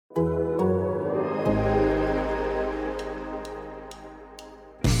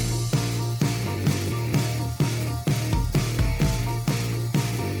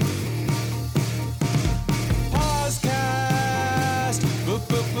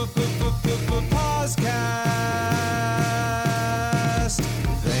Podcast.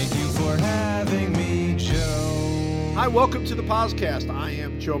 Thank you for having me, Joe. Hi, welcome to the podcast. I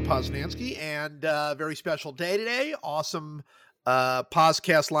am Joe Posnanski, and very special day today. Awesome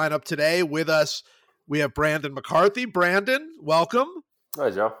podcast lineup today. With us, we have Brandon McCarthy. Brandon, welcome. Hi,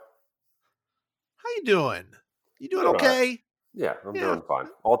 Joe. How you doing? You doing Doing okay? right. Yeah, I'm doing fine.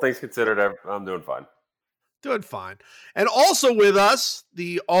 All things considered, I'm doing fine. Doing fine. And also with us,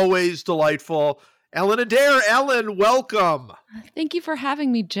 the always delightful Ellen Adair. Ellen, welcome. Thank you for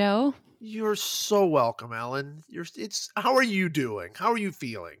having me, Joe. You're so welcome, Ellen. How are you doing? How are you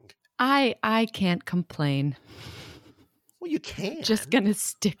feeling? I can't complain. Well, you can. Just gonna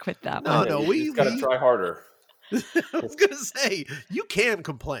stick with that one. No, You just gotta try harder. I was gonna say you can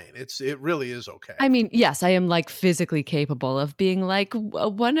complain. It really is okay. I mean, yes, I am like physically capable of being like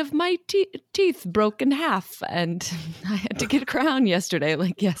one of my teeth broke in half, and I had to get a crown yesterday.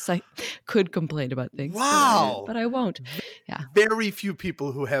 Like, yes, I could complain about things. Wow, but I won't. Yeah, very few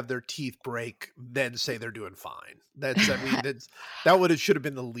people who have their teeth break then say they're doing fine. That should have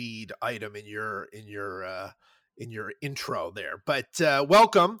been the lead item in your intro there. But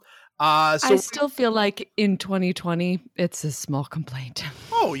welcome. I still feel like in 2020, it's a small complaint.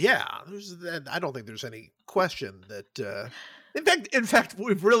 Oh yeah, I don't think there's any question that. In fact,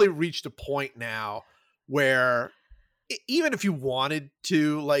 we've really reached a point now where even if you wanted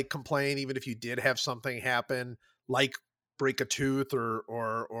to like complain, even if you did have something happen, like break a tooth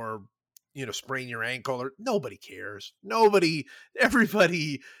or sprain your ankle, or nobody cares.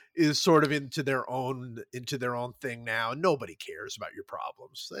 Everybody is sort of into their own thing now. Nobody cares about your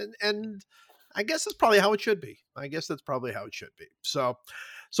problems. And I guess that's probably how it should be. So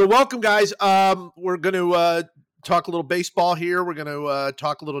welcome, guys. We're going to talk a little baseball here. We're going to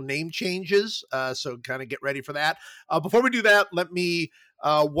talk a little name changes. So kind of get ready for that. Before we do that, let me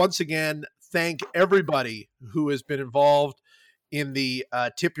once again thank everybody who has been involved in the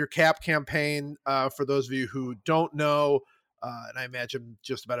Tip Your Cap campaign. For those of you who don't know, and I imagine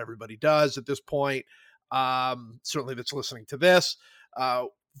just about everybody does at this point, certainly that's listening to this,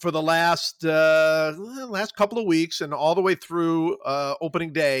 for the last couple of weeks and all the way through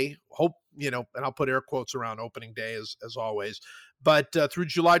opening day, and I'll put air quotes around opening day as always, but through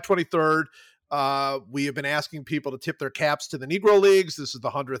July 23rd, we have been asking people to tip their caps to the Negro Leagues. This is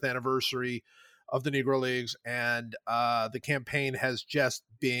the 100th anniversary of the Negro Leagues, and the campaign has just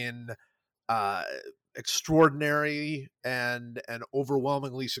been extraordinary and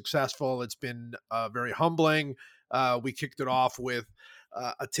overwhelmingly successful. It's been very humbling. We kicked it off with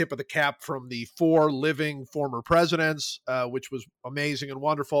a tip of the cap from the 4 living former presidents, which was amazing and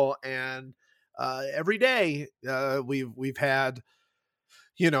wonderful. And every day we've had,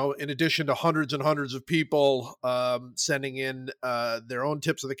 in addition to hundreds and hundreds of people sending in their own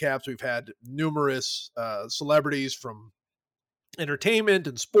tips of the caps, we've had numerous celebrities from entertainment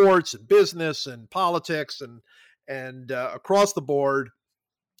and sports and business and politics and across the board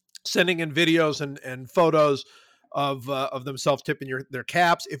sending in videos and photos of themselves tipping their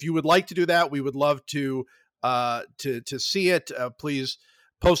caps. If you would like to do that, we would love to see it. Please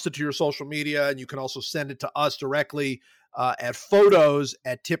post it to your social media, and you can also send it to us directly at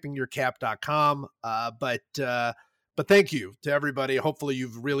photos@tippingyourcap.com. But thank you to everybody. Hopefully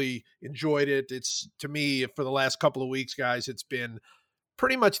you've really enjoyed it. It's, to me, for the last couple of weeks, guys, it's been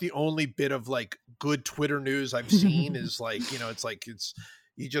pretty much the only bit of like good Twitter news I've seen is like,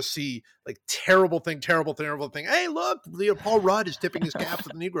 you just see like terrible thing. Hey, look, Paul Rudd is tipping his cap to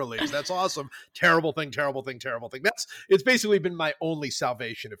the Negro Leagues. That's awesome. Terrible thing. It's basically been my only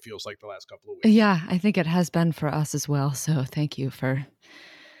salvation, it feels like, the last couple of weeks. Yeah, I think it has been for us as well. So thank you for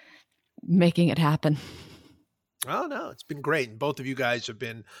making it happen. Oh, no, it's been great. And both of you guys have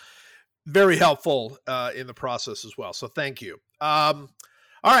been very helpful in the process as well. So thank you. All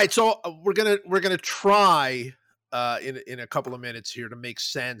right. So we're going to try in a couple of minutes here to make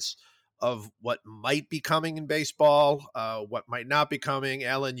sense of what might be coming in baseball, what might not be coming.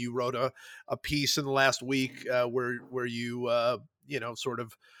 Ellen, you wrote a piece in the last week where you, sort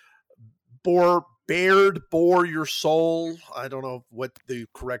of bore your soul. I don't know what the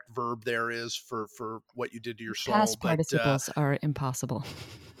correct verb there is for what you did to your soul. Past participles are impossible.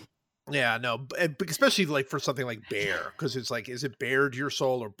 Yeah, no, especially like for something like bear, because it's like, is it bared your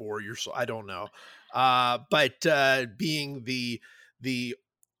soul or bore your soul? I don't know. But being the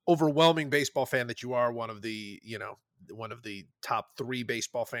overwhelming baseball fan that you are, one of the top 3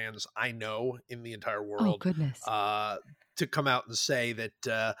 baseball fans I know in the entire world. Oh, goodness. To come out and say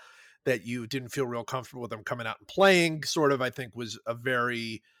that you didn't feel real comfortable with them coming out and playing, sort of, I think was a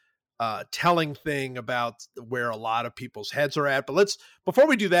very telling thing about where a lot of people's heads are at. But before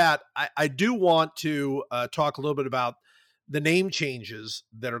we do that, I do want to talk a little bit about the name changes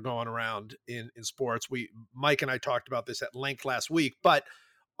that are going around in sports. Mike and I talked about this at length last week, but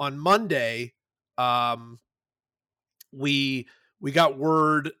on Monday, we got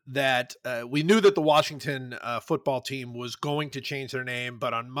word that we knew that the Washington football team was going to change their name,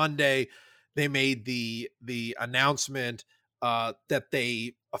 but on Monday they made the announcement that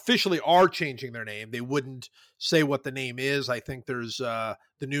they officially are changing their name. They wouldn't say what the name is. I think there's the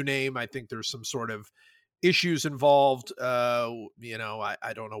new name. I think there's some sort of issues involved. I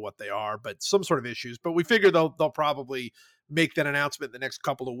don't know what they are, but some sort of issues. But we figure they'll probably make that announcement in the next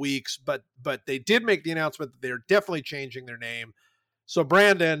couple of weeks. But they did make the announcement that they're definitely changing their name. So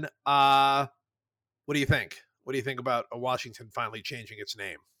Brandon, what do you think? What do you think about Washington finally changing its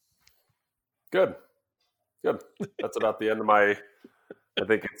name? Good. That's about the end of my. I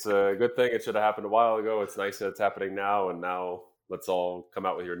think it's a good thing. It should have happened a while ago. It's nice that it's happening now, and now let's all come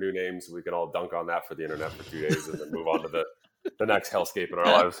out with your new names so we can all dunk on that for the internet for 2 days and then move on to the next hellscape in our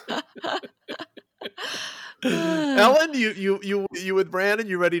lives. Ellen, you with Brandon?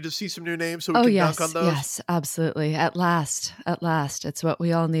 You ready to see some new names so we can dunk on those? Yes, absolutely. At last, it's what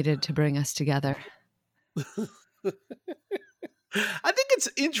we all needed to bring us together. I think it's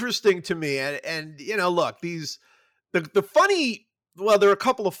interesting to me, and look, the funny. Well, there are a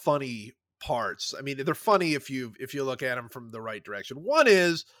couple of funny parts. I mean, they're funny if you look at them from the right direction. One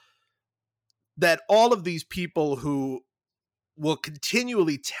is that all of these people who will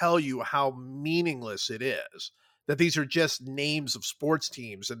continually tell you how meaningless it is, that these are just names of sports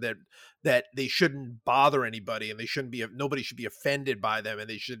teams, and that they shouldn't bother anybody, and nobody should be offended by them, and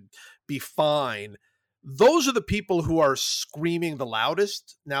they should be fine. Those are the people who are screaming the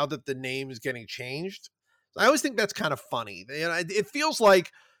loudest now that the name is getting changed. I always think that's kind of funny. It feels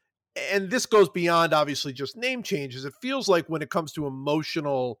like, and this goes beyond obviously just name changes, it feels like when it comes to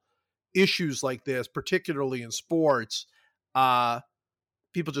emotional issues like this, particularly in sports,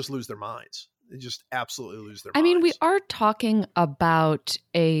 people just lose their minds. They just absolutely lose their minds. I mean, we are talking about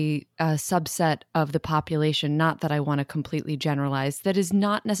a subset of the population, not that I want to completely generalize, that is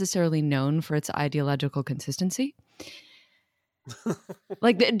not necessarily known for its ideological consistency.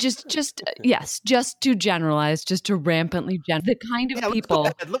 Like just to generalize, just to rampantly the kind of people.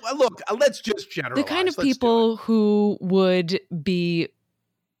 Let's just generalize. The kind of people who would be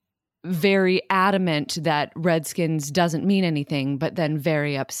very adamant that Redskins doesn't mean anything, but then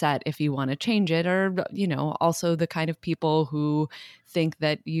very upset if you want to change it, or also the kind of people who think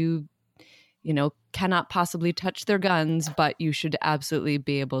that you cannot possibly touch their guns, but you should absolutely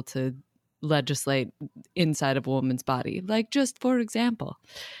be able to legislate inside of a woman's body, like just for example.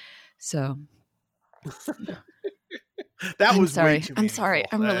 So that was sorry. way too I'm sorry.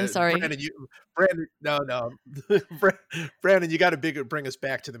 I'm really sorry. Brandon, no. Brandon, you got to bring us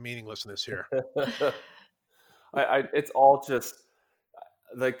back to the meaninglessness here. It's all just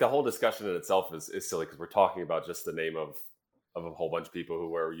like the whole discussion in itself is silly because we're talking about just the name of a whole bunch of people who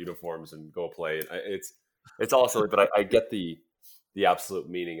wear uniforms and go play. It's all silly, but I get the absolute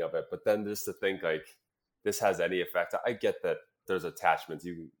meaning of it. But then just to think like this has any effect, I get that there's attachments.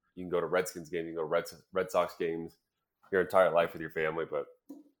 You can go to Redskins games, you can go to Red Sox games your entire life with your family, but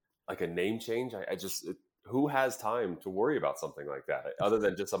like a name change, who has time to worry about something like that other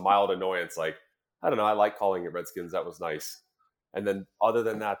than just a mild annoyance? Like, I don't know, I like calling it Redskins. That was nice. And then other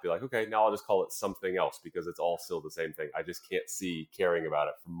than that, be like, okay, now I'll just call it something else because it's all still the same thing. I just can't see caring about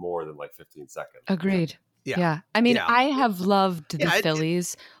it for more than like 15 seconds. Agreed. Yeah. I mean, I have loved the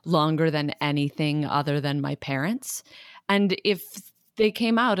Phillies longer than anything other than my parents. And if they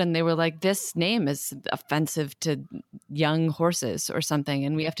came out and they were like, this name is offensive to young horses or something,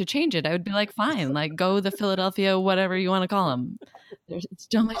 and we have to change it, I would be like, fine, like go the Philadelphia, whatever you want to call them. It's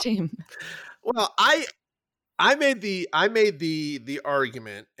still my team. Well, I made the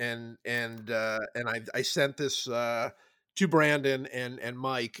argument and I sent this to Brandon and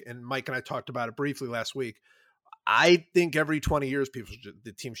Mike and I talked about it briefly last week. I think every 20 years,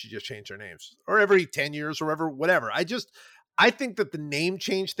 the team should just change their names, or every 10 years or whatever. I think that the name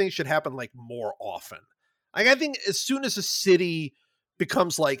change thing should happen like more often. Like, I think as soon as a city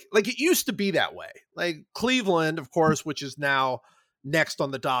becomes like it used to be that way, like Cleveland, of course, which is now next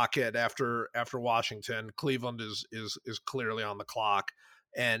on the docket after Washington. Cleveland is clearly on the clock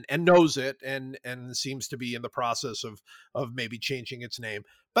and knows it and seems to be in the process of maybe changing its name.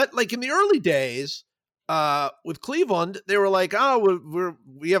 But like in the early days with Cleveland, they were like, oh,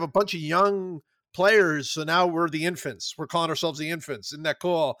 we have a bunch of young players, so now we're the infants. We're calling ourselves the infants. Isn't that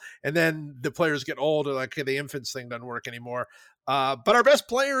cool? And then the players get older, like, okay, the infants thing doesn't work anymore. But our best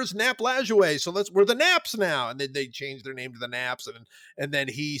player is Nap Lajoie, so we're the Naps now. And then they change their name to the Naps, and then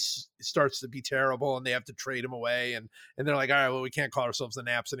he starts to be terrible, and they have to trade him away. And they're like, all right, well, we can't call ourselves the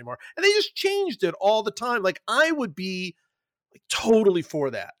Naps anymore. And they just changed it all the time. Like, I would be like totally for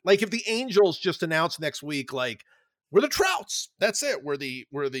that. Like, if the Angels just announced next week, like, we're the Trouts. That's it. We're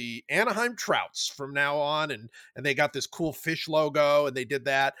the Anaheim Trouts from now on. And they got this cool fish logo, and they did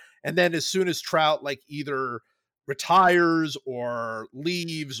that. And then as soon as Trout like either retires or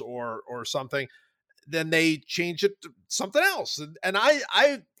leaves or something, then they change it to something else. And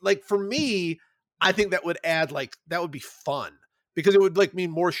I like, for me, I think that would add, like, that would be fun, because it would like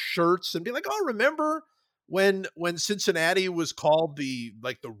mean more shirts and be like, oh, remember when Cincinnati was called the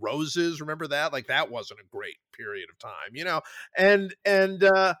Roses? Remember that? Like, that wasn't a great period of time, you know? And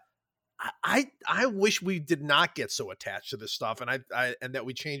I wish we did not get so attached to this stuff, and I that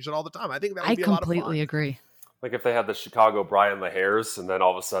we changed it all the time. I think that would be a lot of fun. I completely agree. Like if they had the Chicago Brian LaHares, and then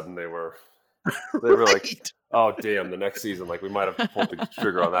all of a sudden they were like, oh damn, the next season, like, we might have pulled the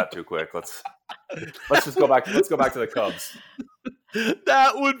trigger on that too quick. Let's just go back. Let's go back to the Cubs.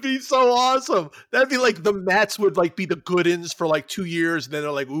 That would be so awesome. That'd be like the Mets would like be the good-ins for like 2 years, and then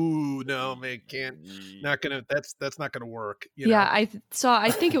they're like, ooh, no, man, that's not gonna work. You know? I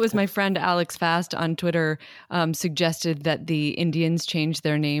think it was my friend Alex Fast on Twitter suggested that the Indians change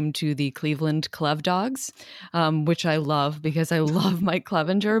their name to the Cleveland Clev Dogs, which I love because I love Mike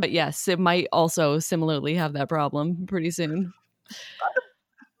Clevenger. But yes, it might also similarly have that problem pretty soon.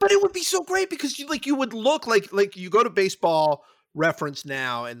 But it would be so great, because you would look like you go to Baseball Reference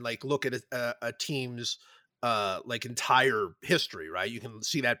now and like look at a team's like entire history, right? You can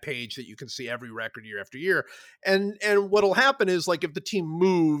see that page that you can see every record year after year. And what'll happen is, like, if the team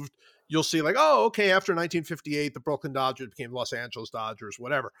moved, you'll see like, oh, okay, after 1958, the Brooklyn Dodgers became Los Angeles Dodgers,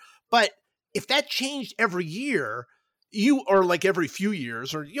 whatever. But if that changed every year, or like every few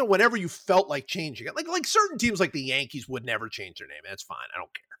years, or, you know, whenever you felt like changing it, like certain teams like the Yankees would never change their name. That's fine. I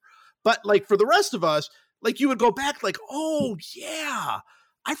don't care. But like for the rest of us, like, you would go back like, oh yeah,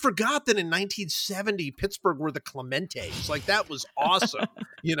 I forgot that in 1970 Pittsburgh were the Clementes. Like, that was awesome.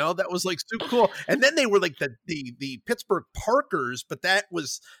 You know, that was like super cool. And then they were like the Pittsburgh Parkers, but that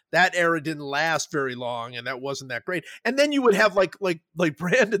era didn't last very long, and that wasn't that great. And then you would have like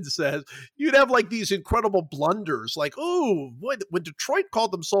Brandon says, you'd have like these incredible blunders, like, oh, when Detroit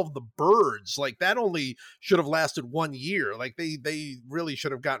called themselves the Birds, like, that only should have lasted 1 year. Like, they really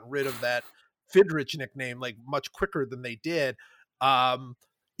should have gotten rid of that Fidrich nickname like much quicker than they did.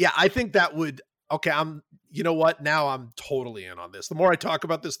 Yeah, I think that would, okay, you know what? Now I'm totally in on this. The more I talk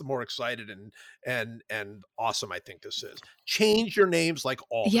about this, the more excited and awesome I think this is. Change your names like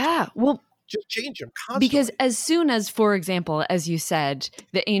all the time. Well, just change them constantly. Because as soon as, for example, as you said,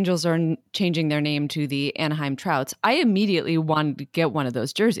 the Angels are changing their name to the Anaheim Trouts, I immediately wanted to get one of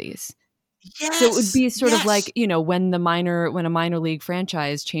those jerseys. Yes, so it would be sort of like, you know, when a minor league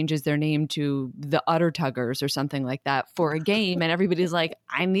franchise changes their name to the Utter Tuggers or something like that for a game, and everybody's like,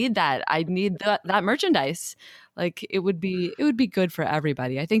 I need that. I need that merchandise. Like, it would be good for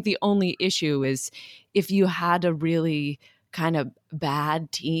everybody. I think the only issue is if you had a really kind of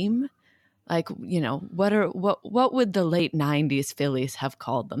bad team, like, you know, what would the late 90s Phillies have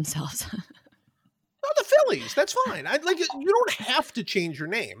called themselves? The Phillies, that's fine. I like, you don't have to change your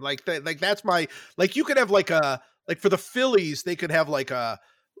name. Like that's my, like, you could have like for the Phillies, they could have like a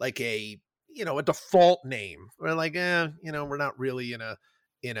you know, a default name. We're like, you know, we're not really in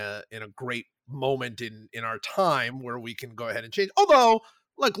a great moment in our time where we can go ahead and change. Although,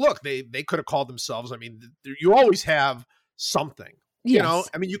 like, look, they could have called themselves, I mean, you always have something. Yes. You know,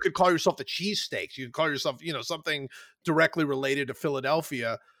 I mean, you could call yourself the Cheesesteaks. You could call yourself, you know, something directly related to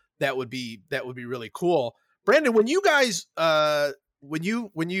Philadelphia. That would be really cool. Brandon, when you guys, because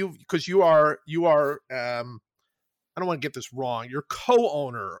you are, I don't want to get this wrong. You're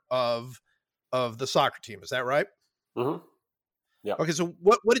co-owner of the soccer team. Is that right? Mm-hmm. Yeah. Okay. So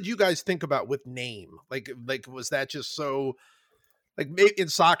what did you guys think about with name? Like, was that just so, like, maybe in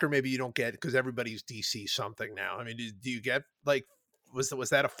soccer, maybe you don't get, because everybody's DC something now. I mean, do you get, like, was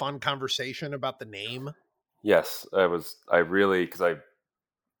that a fun conversation about the name? Yes, I was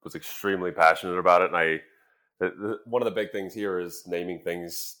extremely passionate about it, and one of the big things here is naming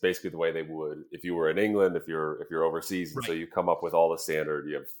things basically the way they would if you were in England, if you're overseas. And so you come up with all the standard.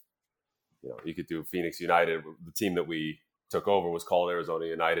 You could do Phoenix United. The team that we took over was called Arizona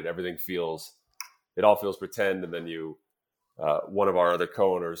United. It all feels pretend, and then you one of our other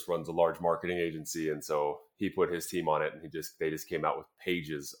co-owners runs a large marketing agency, and so he put his team on it, and they just came out with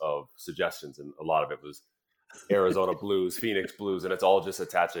pages of suggestions, and a lot of it was Arizona Blues, Phoenix Blues, and it's all just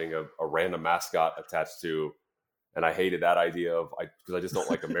attaching a random mascot attached to. And I hated that idea of because I just don't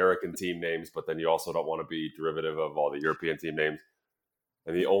like American team names, but then you also don't want to be derivative of all the European team names.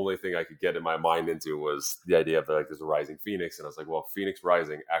 And the only thing I could get in my mind into was the idea of like there's a Rising Phoenix, and I was like, well, Phoenix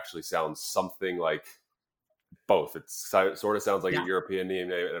Rising actually sounds something like both. It sort of sounds like a European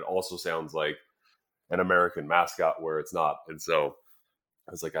name, and it also sounds like an American mascot where it's not. And so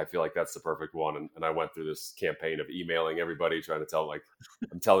I was like, I feel like that's the perfect one. And I went through this campaign of emailing everybody, trying to tell them, like,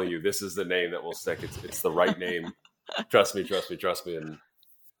 I'm telling you, this is the name that will stick. It's the right name. Trust me. And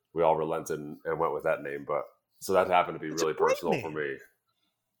we all relented and went with that name. But so that happened to be really personal for me.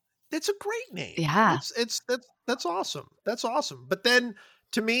 It's a great name. Yeah. That's awesome. That's awesome. But then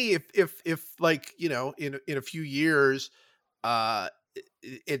to me, if like, you know, in a few years, that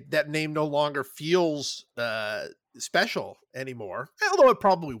name no longer feels special anymore, although it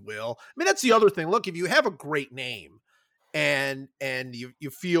probably will. I mean, that's the other thing. Look, if you have a great name and you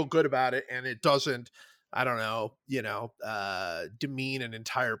feel good about it, and it doesn't, I don't know, you know, demean an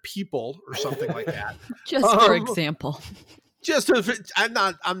entire people or something like that. Just for example. Just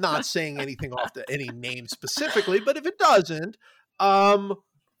I'm not saying anything off any name specifically, but if it doesn't, fine,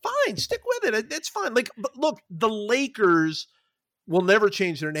 stick with it. It's fine. Like, but look, the Lakers will never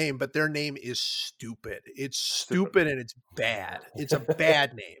change their name, but their name is stupid. It's stupid and it's bad. It's a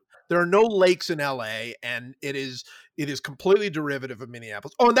bad name. There are no lakes in LA, and it is completely derivative of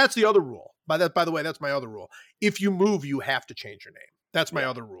Minneapolis. Oh, and that's the other rule. By the way, that's my other rule. If you move, you have to change your name. That's my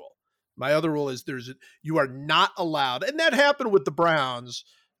other rule. My other rule is you are not allowed, and that happened with the Browns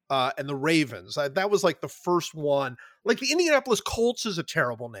and the Ravens. That was like the first one. Like the Indianapolis Colts is a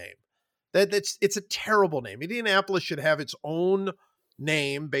terrible name. It's a terrible name. Indianapolis should have its own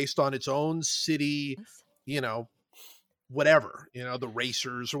name based on its own city, you know, whatever, you know, the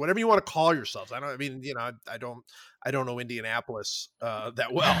Racers or whatever you want to call yourselves. I don't know Indianapolis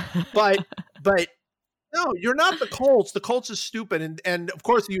that well, but. No, you're not the Colts. The Colts is stupid, and of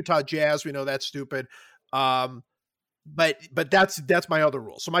course the Utah Jazz. We know that's stupid. But that's my other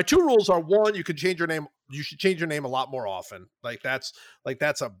rule. So my two rules are: one, you can change your name. You should change your name a lot more often. That's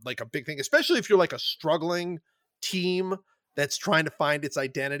a big thing, especially if you're like a struggling team that's trying to find its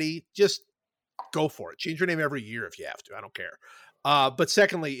identity. Just go for it. Change your name every year if you have to. I don't care. But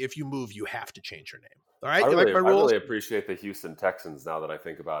secondly, if you move, you have to change your name. All right. I really appreciate the Houston Texans now that I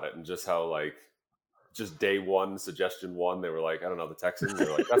think about it, and just how like. Just day one, suggestion one, they were like, I don't know, the Texans.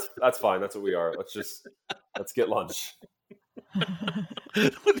 They're like, that's fine. That's what we are. Let's get lunch.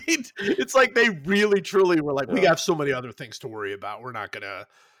 It's like they really, truly were like, we have so many other things to worry about. We're not gonna.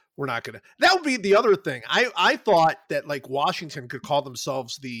 That would be the other thing. I thought that like Washington could call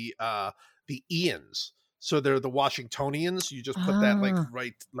themselves the Ians. So they're the Washingtonians. You just put that like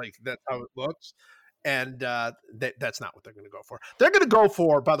right, like that's how it looks. And that's not what they're going to go for. They're going to go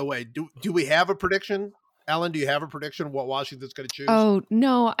for, by the way, do we have a prediction? Ellen, do you have a prediction of what Washington's going to choose? Oh,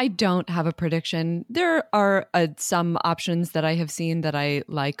 no, I don't have a prediction. There are some options that I have seen that I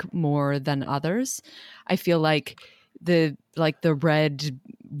like more than others. I feel like the Red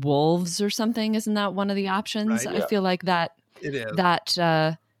Wolves or something, isn't that one of the options? Right, yeah. I feel like that it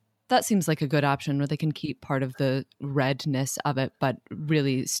is. That seems like a good option where they can keep part of the redness of it, but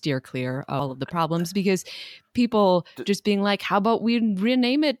really steer clear of all of the problems, because people just being like, how about we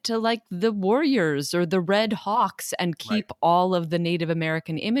rename it to like the Warriors or the Red Hawks and keep all of the Native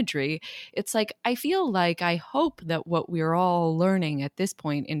American imagery. It's like, I feel like, I hope that what we're all learning at this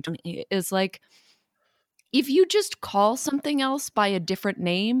point is like, if you just call something else by a different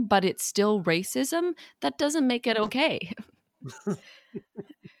name, but it's still racism, that doesn't make it okay.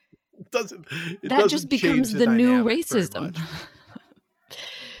 That just becomes the new racism.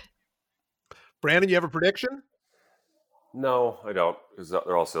 Brandon, you have a prediction? No, I don't, because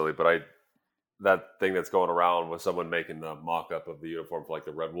they're all silly. But that thing that's going around with someone making the mock-up of the uniform for like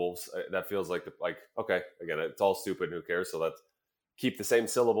the Red Wolves, that feels like okay, again, it's all stupid. Who cares? So let's keep the same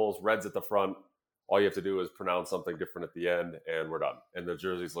syllables, reds at the front. All you have to do is pronounce something different at the end, and we're done. And the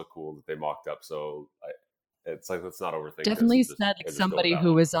jerseys look cool that they mocked up. So it's like, let's not overthink. Definitely said like somebody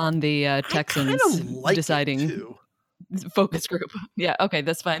who was on the Texans like deciding focus group. Yeah, okay,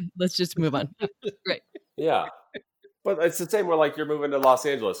 that's fine. Let's just move on. Great. Yeah, but it's the same where like you're moving to Los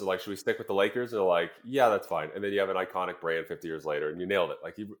Angeles, so like, should we stick with the Lakers? And they're like, yeah, that's fine. And then you have an iconic brand 50 years later, and you nailed it.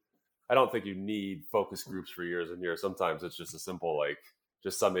 Like I don't think you need focus groups for years and years. Sometimes it's just a simple like,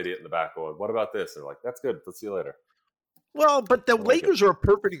 just some idiot in the back going, what about this? And they're like, that's good. Let's see you later. Well, but the Lakers are a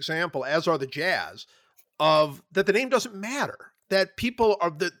perfect example, as are the Jazz, of that the name doesn't matter, that people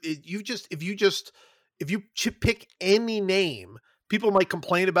are if you pick any name, people might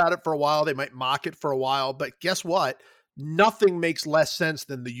complain about it for a while, they might mock it for a while, but guess what? Nothing makes less sense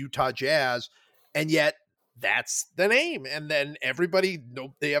than the Utah Jazz, and yet that's the name. And then everybody,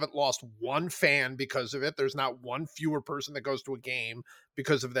 they haven't lost one fan because of it. There's not one fewer person that goes to a game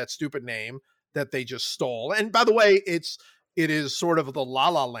because of that stupid name that they just stole. And by the way, it is sort of the La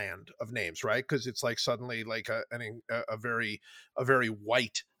La Land of names, right? Because it's like suddenly like a very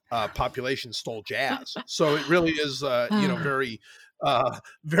white population stole Jazz. So it really is very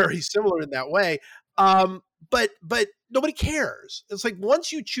similar in that way. But nobody cares. It's like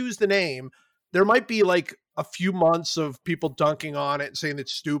once you choose the name, there might be like a few months of people dunking on it and saying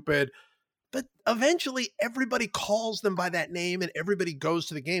it's stupid, but eventually everybody calls them by that name and everybody goes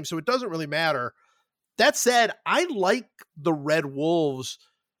to the game. So it doesn't really matter. That said, I like the Red Wolves.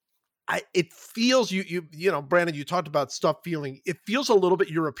 It feels you know, Brandon, you talked about stuff feeling, it feels a little bit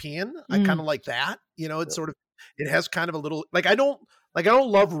European. I kind of like that. You know, it's sort of, it has kind of a little, I don't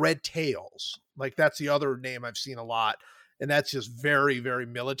love Red Tails. Like that's the other name I've seen a lot. And that's just very, very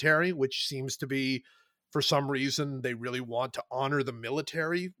military, which seems to be, for some reason, they really want to honor the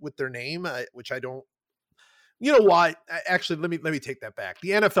military with their name, which I don't. You know why? Actually, let me take that back.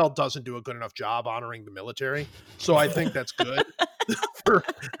 The NFL doesn't do a good enough job honoring the military, so I think that's good. I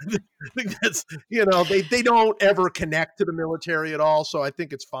think that's, you know, they don't ever connect to the military at all, so I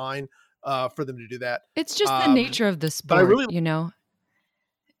think it's fine for them to do that. It's just the nature of the sport, you know.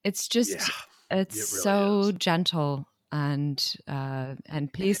 It's just it's it really so is. Gentle and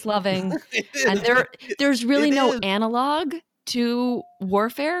peace loving, and there's really no analog to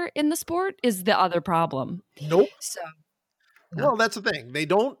warfare in the sport is the other problem. Nope. So well, that's the thing. They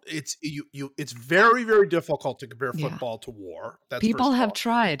don't. It's it's very, very difficult to compare football to war. That's people have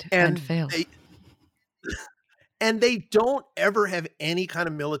tried and failed. And they don't ever have any kind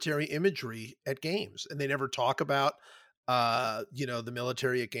of military imagery at games, and they never talk about the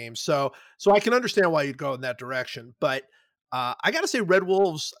military at games. So I can understand why you'd go in that direction. But I got to say, Red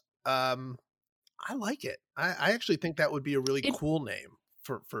Wolves. I like it. I actually think that would be a really cool name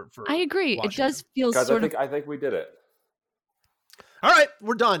for I agree. Washington. It does feel Guys, sort of. I think we did it. All right,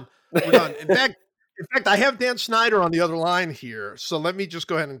 we're done. We're done. In fact, I have Dan Snyder on the other line here, so let me just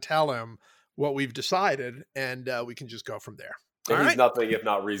go ahead and tell him what we've decided, and we can just go from there. And he's nothing if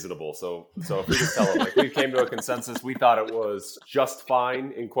not reasonable. So if we just tell him like we came to a consensus, we thought it was just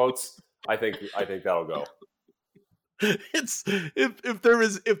fine in quotes. I think that'll go. It's if there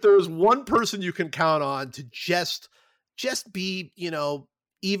is one person you can count on to just be, you know,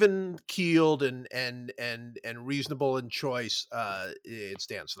 even keeled and reasonable in choice, it's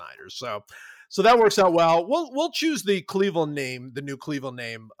Dan Snyder. So that works out well. We'll choose the Cleveland name, the new Cleveland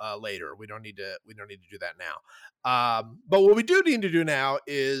name later. We don't need to do that now. But what we do need to do now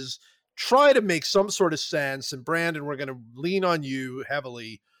is try to make some sort of sense. And Brandon, we're going to lean on you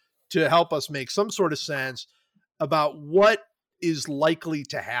heavily to help us make some sort of sense about what is likely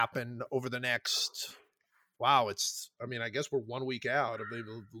to happen over the next, I guess we're 1 week out, I believe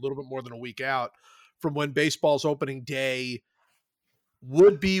a little bit more than a week out from when baseball's opening day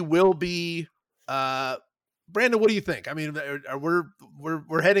will be. Brandon, what do you think? I mean,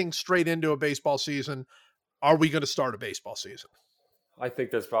 we're heading straight into a baseball season. Are we going to start a baseball season? I think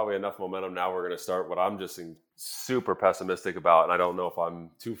there's probably enough momentum now. We're going to start. What I'm just super pessimistic about, and I don't know if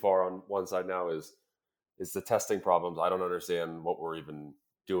I'm too far on one side now, is the testing problems. I don't understand what we're even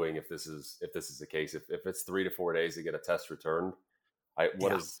doing if this is the case. If it's 3 to 4 days to get a test returned, what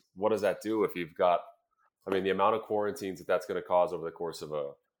does that do if you've got? I mean, the amount of quarantines that's going to cause over the course of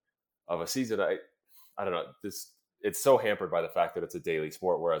a season. I don't know. It's so hampered by the fact that it's a daily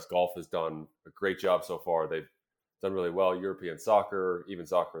sport, whereas golf has done a great job so far. They've done really well. European soccer, even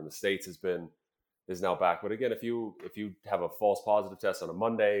soccer in the States is now back. But again, if you have a false positive test on a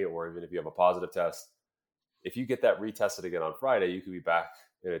Monday, or even if you have a positive test, if you get that retested again on Friday, you could be back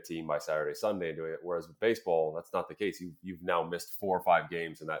in a team by Saturday, Sunday and doing it. Whereas with baseball, that's not the case. You've now missed 4 or 5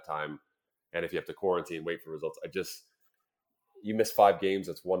 games in that time. And if you have to quarantine, wait for results, you miss 5 games,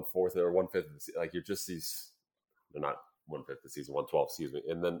 that's 1/4 or 1/5. Like you're just they're not 1/5 of the season, 1/12, excuse me.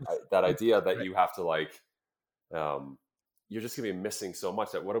 And then that idea that you have to you're just going to be missing so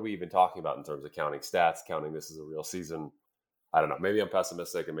much that what are we even talking about in terms of counting stats, counting this as a real season? I don't know. Maybe I'm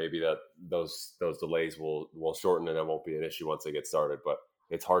pessimistic, and maybe that those delays will shorten and it won't be an issue once they get started. But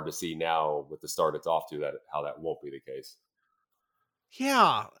it's hard to see now with the start it's off to how that won't be the case.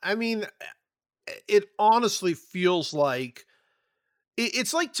 Yeah, I mean, it honestly feels like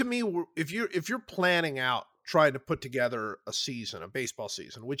it's like, to me, if you're planning out trying to put together a baseball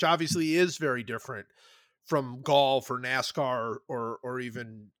season, which obviously is very different golf or NASCAR or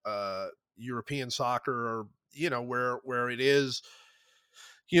even European soccer, or where it is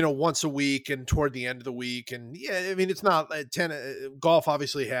once a week and toward the end of the week. And yeah, I mean, it's not 10 golf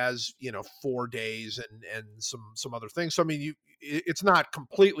obviously has 4 days and some other things. So I mean, it's not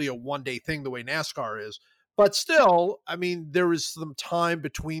completely a 1-day thing the way NASCAR is, but still, I mean, there is some time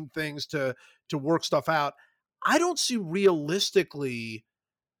between things to work stuff out. I don't see realistically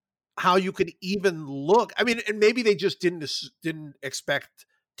how you could even look. I mean, and maybe they just didn't expect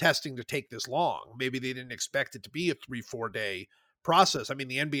testing to take this long. Maybe they didn't expect it to be a 3-4 day process. I mean,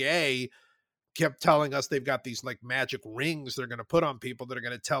 the NBA kept telling us they've got these like magic rings they're going to put on people that are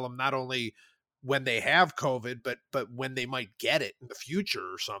going to tell them not only when they have COVID, but when they might get it in the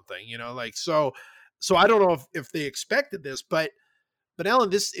future or something, so I don't know if they expected this, but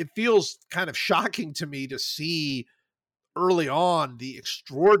Ellen, it feels kind of shocking to me to see early on the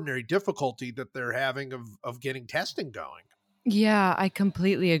extraordinary difficulty that they're having of getting testing going. Yeah, I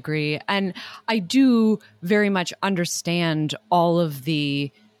completely agree. And I do very much understand all of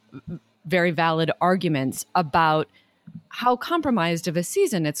the very valid arguments about how compromised of a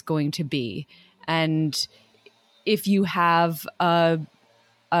season it's going to be. And if you have a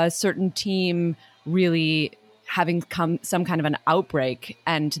certain team really having some kind of an outbreak,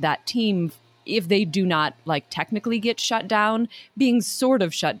 and that team, if they do not like technically get shut down, being sort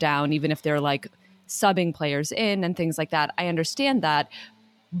of shut down, even if they're like subbing players in and things like that, I understand that.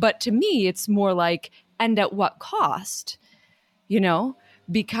 But to me, it's more like, and at what cost?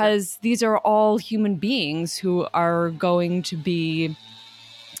 Because these are all human beings who are going to be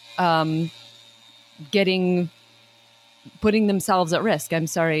putting themselves at risk. I'm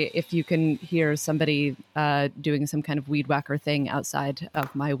sorry if you can hear somebody doing some kind of weed whacker thing outside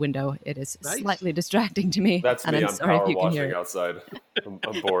of my window. It is slightly distracting to me. That's and me. I'm sorry power if you can washing hear outside.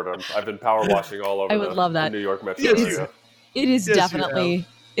 I'm bored. I've been power washing all over I would love that. the New York metro Yes, area.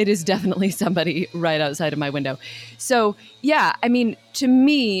 It is definitely somebody right outside of my window. So yeah, I mean, to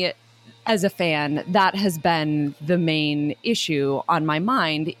me, as a fan, that has been the main issue on my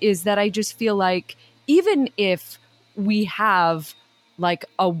mind, is that I just feel like even if we have like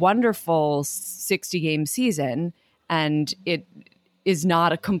a wonderful 60-game season and it is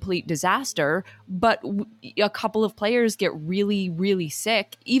not a complete disaster, but a couple of players get really, really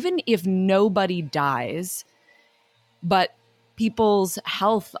sick, even if nobody dies, but people's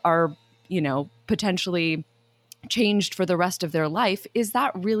health are, potentially changed for the rest of their life, is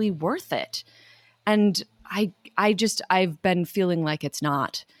that really worth it? And I've been feeling like it's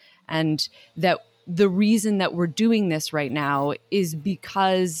not. And that the reason that we're doing this right now is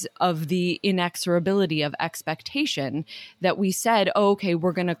because of the inexorability of expectation that we said, oh, okay,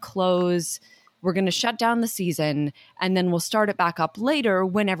 we're going to shut down the season and then we'll start it back up later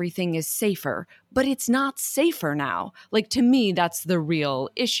when everything is safer. But it's not safer now. Like, to me, that's the real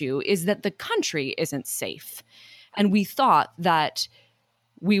issue, is that the country isn't safe. And we thought that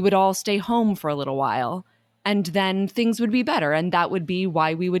we would all stay home for a little while and then things would be better. And that would be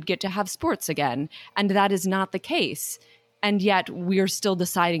why we would get to have sports again. And that is not the case. And yet we're still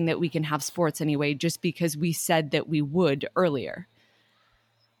deciding that we can have sports anyway, just because we said that we would earlier.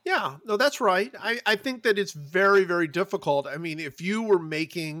 Yeah, no, that's right. I think that it's very, very difficult. I mean, if you were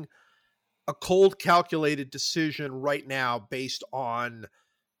making a cold calculated decision right now based on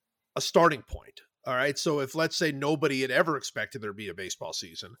a starting point, all right? So if, let's say, nobody had ever expected there to be a baseball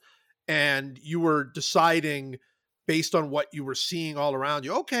season, and you were deciding based on what you were seeing all around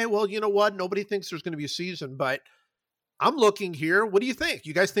you, okay, well, you know what? Nobody thinks there's going to be a season, but I'm looking here. What do you think?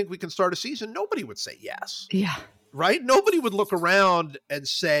 You guys think we can start a season? Nobody would say yes. Yeah. Right? Nobody would look around and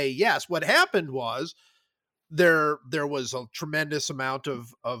say yes. What happened was there was a tremendous amount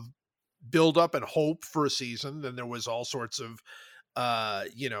of buildup and hope for a season. Then there was all sorts of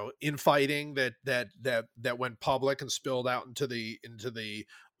infighting that went public and spilled out into the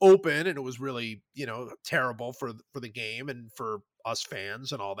open, and it was really terrible for the game and for us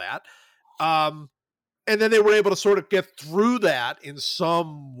fans and all that. And then they were able to sort of get through that in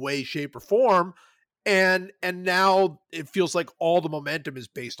some way, shape, or form. And now it feels like all the momentum is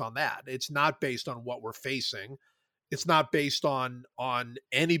based on that. It's not based on what we're facing. It's not based on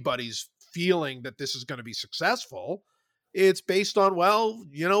anybody's feeling that this is going to be successful. It's based on, well,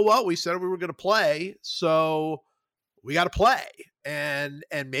 you know what? We said we were going to play, so we got to play, and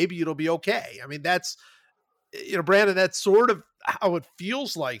maybe it'll be okay. I mean, that's, Brandon, that's sort of how it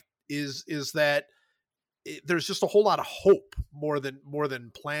feels like, is that there's just a whole lot of hope more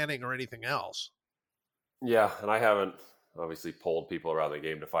than planning or anything else. Yeah, and I haven't obviously polled people around the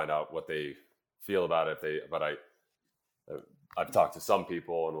game to find out what they feel about it. But I've talked to some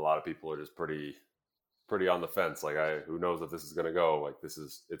people, and a lot of people are just pretty pretty on the fence. Like, who knows if this is going to go? Like,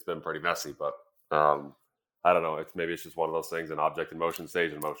 it's been pretty messy, but I don't know. Maybe it's just one of those things, an object in motion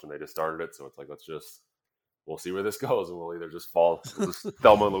stays in motion. They just started it. So it's like, we'll see where this goes. And we'll either just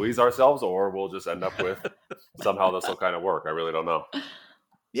Thelma and Louise ourselves, or we'll just end up with somehow this will kind of work. I really don't know.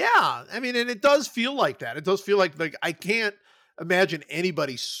 Yeah. I mean, and it does feel like that. It does feel like I can't imagine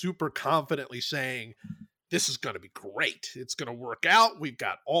anybody super confidently saying, this is going to be great. It's going to work out. We've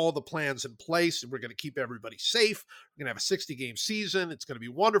got all the plans in place, and we're going to keep everybody safe. We're going to have a 60-game season. It's going to be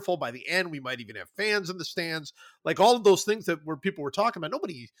wonderful. By the end, we might even have fans in the stands. Like all of those things where people were talking about.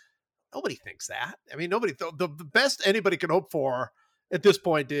 Nobody thinks that. I mean, the best anybody can hope for at this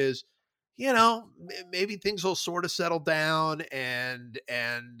point is, maybe things will sort of settle down and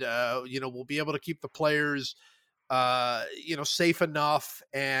we'll be able to keep the players safe enough,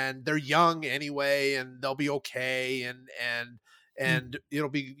 and they're young anyway, and they'll be okay. And it'll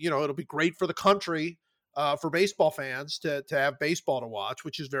be great for the country, for baseball fans to have baseball to watch,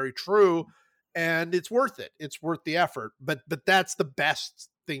 which is very true. And it's worth it. It's worth the effort, but that's the best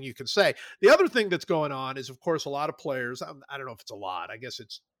thing you can say. The other thing that's going on is, of course, a lot of players, I don't know if it's a lot. I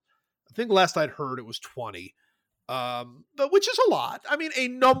think last I'd heard it was 20, but which is a lot. I mean, a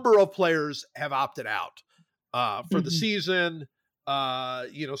number of players have opted out for the season.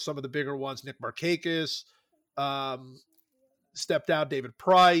 Some of the bigger ones, Nick Markakis stepped out. David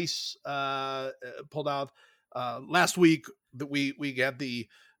Price pulled out. Last week that we had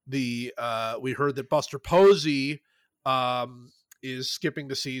we heard that Buster Posey is skipping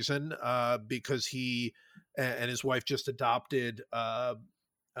the season because he and his wife just adopted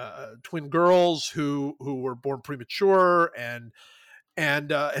twin girls who were born premature, and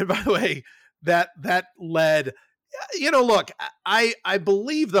by the way, that led, look, I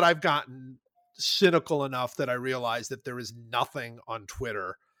believe that I've gotten cynical enough that I realize that there is nothing on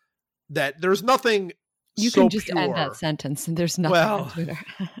Twitter, that there's nothing. You so can just pure. end that sentence, and there's nothing on Twitter.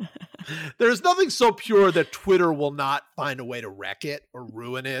 There's nothing so pure that Twitter will not find a way to wreck it or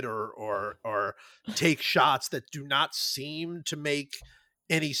ruin it or take shots that do not seem to make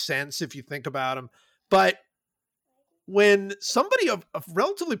any sense if you think about them. But when somebody, a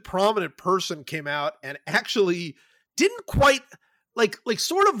relatively prominent person, came out and actually didn't quite like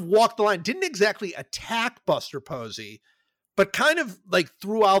sort of walk the line, didn't exactly attack Buster Posey, but kind of like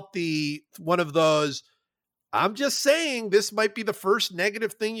threw out one of those, I'm just saying this might be the first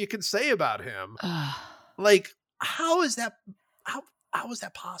negative thing you can say about him. Like, how is that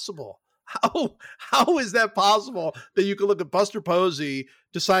possible? How is that possible that you can look at Buster Posey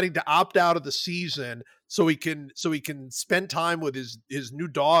deciding to opt out of the season so he can spend time with his new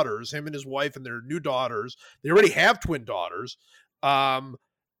daughters, him and his wife and their new daughters. They already have twin daughters. And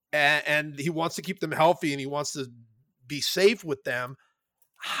he wants to keep them healthy and he wants to be safe with them.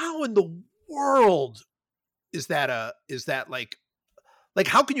 How in the world is that like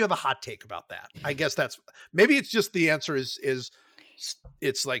how can you have a hot take about that? I guess maybe it's just the answer is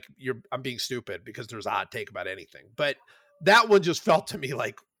it's like I'm being stupid because there's a hot take about anything. But that one just felt to me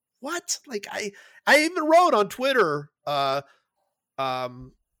like, what? Like I even wrote on Twitter,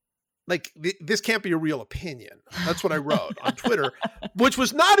 this can't be a real opinion. That's what I wrote on Twitter, which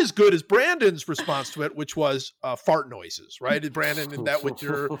was not as good as Brandon's response to it, which was fart noises, right? Brandon, and that with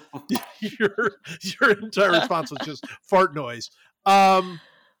your entire response was just fart noise.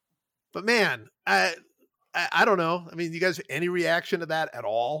 But man, I don't know. I mean, you guys, any reaction to that at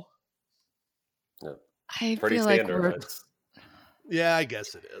all? Yeah. I Pretty feel standard. Yeah, I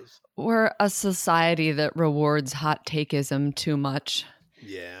guess it is. We're a society that rewards hot takeism too much.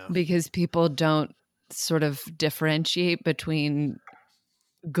 Yeah. Because people don't sort of differentiate between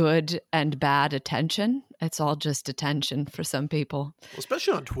good and bad attention. It's all just attention for some people. Well,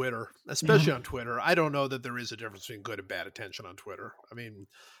 especially on Twitter. On Twitter. I don't know that there is a difference between good and bad attention on Twitter. I mean,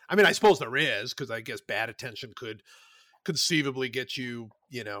 I suppose there is, because I guess bad attention could conceivably get you,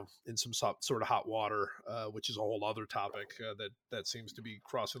 in some sort of hot water, which is a whole other topic that seems to be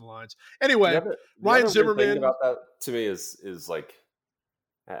crossing the lines. Anyway, Ryan Zimmerman. Thing about that to me is like,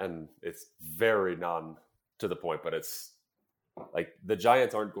 and it's very non to the point, but it's like the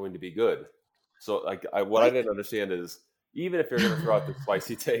Giants aren't going to be good. So like I didn't understand is, even if you're going to throw out the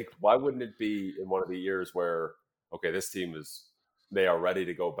spicy take, why wouldn't it be in one of the years where, okay, this team they are ready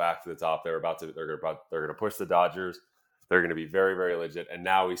to go back to the top. They're going to push the Dodgers. They're going to be very, very legit. And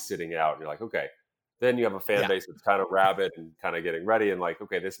now he's sitting out and you're like, okay, then you have a fan base that's kind of rabid and kind of getting ready. And like,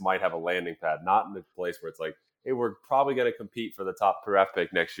 okay, this might have a landing pad, not in the place where it's like, hey, we're probably going to compete for the top draft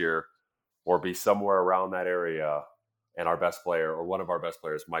pick next year or be somewhere around that area. And our best player or one of our best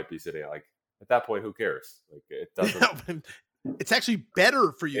players might be sitting out. Like, at that point, who cares? Like, it doesn't. it's actually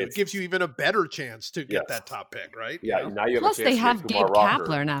better for you. It It's- gives you even a better chance to get Yes. that top pick, right? Yeah, now you have Plus, a chance they to have get Gabe Kumar Rocker.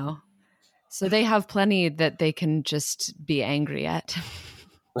 Kapler now. So they have plenty that they can just be angry at.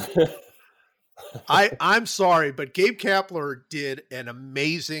 I'm sorry, but Gabe Kapler did an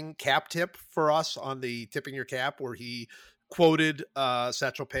amazing cap tip for us on the Tipping Your Cap, where he quoted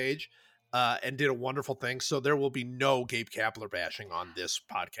Satchel Paige and did a wonderful thing. So there will be no Gabe Kapler bashing on this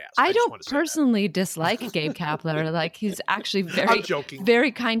podcast. I just don't want to say that. personally dislike Gabe Kapler. Like, he's actually I'm joking.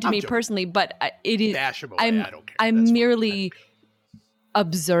 very kind to I'm me joking. personally. But it is. Bash him away. I'm I don't care. I'm That's fine. merely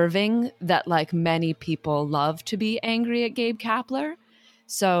observing that, like, many people love to be angry at Gabe Kapler.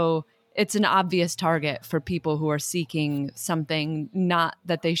 So it's an obvious target for people who are seeking something not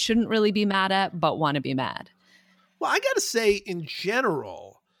that they shouldn't really be mad at, but want to be mad. Well, I got to say, in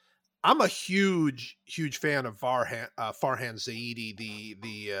general, I'm a huge fan of Farhan Zaidi,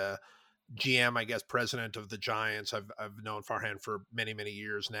 the GM, I guess, president of the Giants. I've known Farhan for many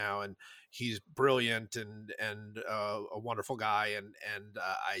years now, and he's brilliant and a wonderful guy, and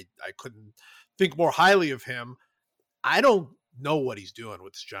I couldn't think more highly of him. I don't know what he's doing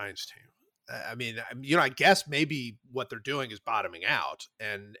with this Giants team. I mean, I guess maybe what they're doing is bottoming out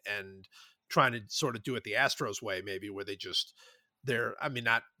and trying to sort of do it the Astros way, maybe, where I mean,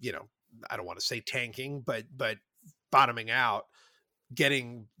 not, I don't want to say tanking, but bottoming out,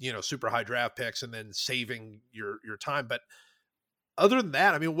 getting, super high draft picks and then saving your time. But other than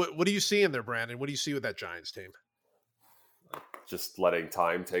that, I mean, what do you see in there, Brandon? What do you see with that Giants team? Just letting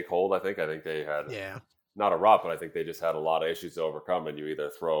time take hold. I think they had not a rut, but I think they just had a lot of issues to overcome. And you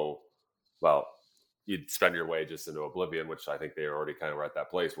either you'd spend your way just into oblivion, which I think they already kind of were at that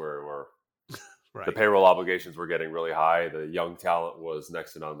place where right. The payroll obligations were getting really high. The young talent was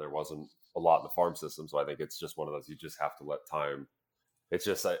next to none. There wasn't a lot in the farm system. So I think it's just one of those, you just have to let time. It's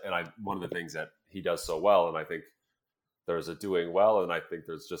just, one of the things that he does so well, and I think there's a doing well, and I think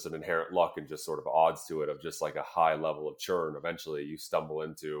there's just an inherent luck and just sort of odds to it of just like a high level of churn. Eventually you stumble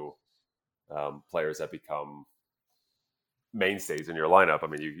into players that become mainstays in your lineup. I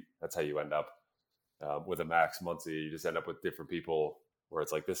mean, that's how you end up with a Max Muncy. You just end up with different people where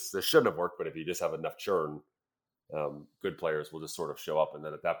it's like, this shouldn't have worked, but if you just have enough churn, good players will just sort of show up. And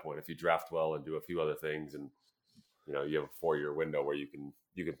then at that point, if you draft well and do a few other things, and you have a 4-year window where you can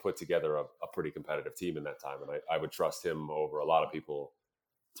put together a pretty competitive team in that time. And I would trust him over a lot of people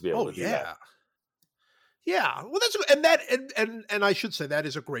to be able to do that. Yeah. Well, and I should say that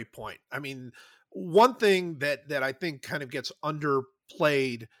is a great point. I mean, one thing that I think kind of gets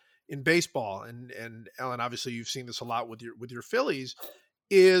underplayed in baseball, and Ellen, obviously you've seen this a lot with your Phillies,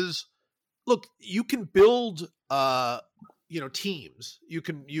 is, look, you can build teams. You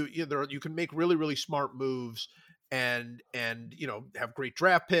can make really smart moves and have great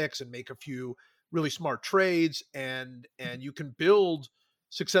draft picks and make a few really smart trades, and you can build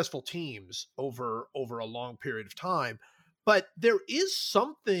successful teams over a long period of time. But there is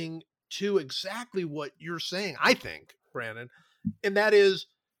something to exactly what you're saying, I think, Brandon, and that is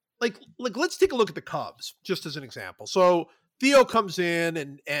like let's take a look at the Cubs just as an example. So Theo comes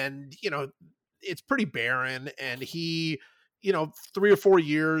in and it's pretty barren, and he 3 or 4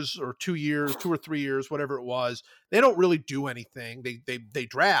 years or 2 years, 2 or 3 years, whatever it was, they don't really do anything. They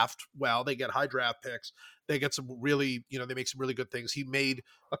draft well, they get high draft picks, they get some really, they make some really good things. He made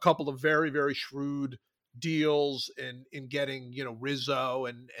a couple of very, very shrewd deals in getting, Rizzo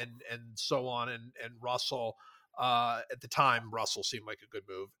and so on, and Russell. At the time, Russell seemed like a good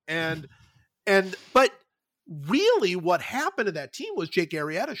move. But really what happened to that team was Jake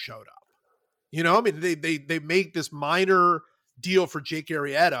Arrieta showed up. I mean, they make this minor deal for Jake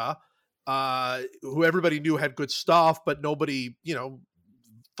Arrieta, who everybody knew had good stuff, but nobody,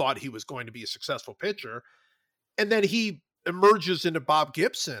 thought he was going to be a successful pitcher. And then he emerges into Bob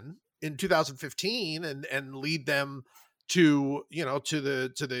Gibson in 2015 and lead them to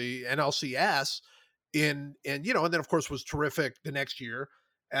the NLCS and then of course was terrific the next year.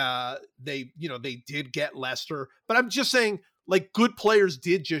 They did get Lester, but I'm just saying, like, good players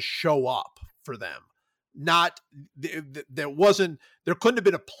did just show up for them. There couldn't have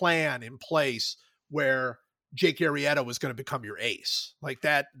been a plan in place where Jake Arrieta was going to become your ace like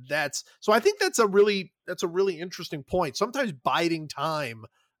that. So I think that's a really interesting point. Sometimes biding time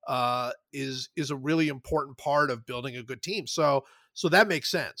is a really important part of building a good team. So that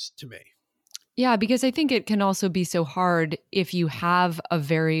makes sense to me. Yeah, because I think it can also be so hard if you have a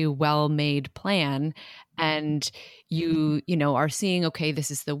very well-made plan and you are seeing, okay,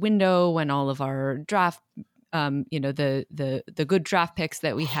 this is the window when all of our draft, the good draft picks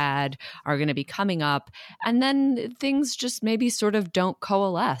that we had are going to be coming up, and then things just maybe sort of don't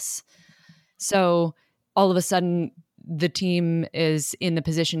coalesce. So all of a sudden the team is in the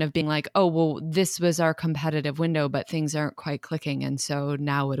position of being like, oh, well, this was our competitive window, but things aren't quite clicking. And so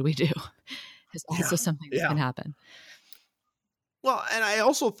now what do we do? Is also something that can happen. Well, and I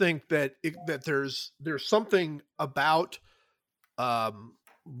also think that that there's something about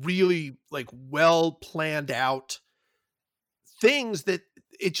really like well planned out things that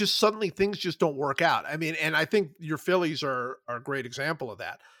it just suddenly things just don't work out. I mean, and I think your Phillies are a great example of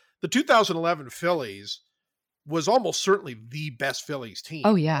that. The 2011 Phillies was almost certainly the best Phillies team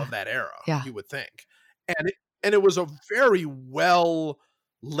of that era, you would think. And it was a very well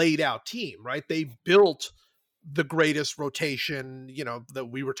laid out team, right? They built the greatest rotation, that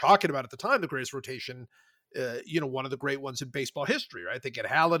we were talking about at the time, the greatest rotation, one of the great ones in baseball history, right? They had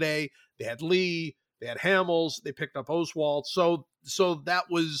Halladay, they had Lee, they had Hamels, they picked up Oswalt. So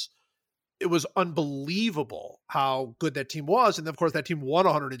it was unbelievable how good that team was. And of course that team won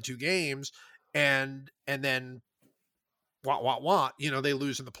 102 games and then they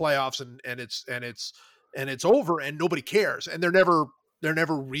lose in the playoffs and it's over and nobody cares. And they're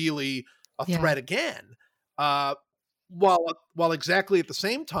never really a threat again. While exactly at the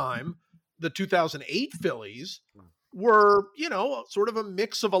same time, the 2008 Phillies were, sort of a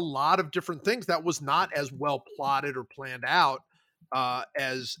mix of a lot of different things that was not as well plotted or planned out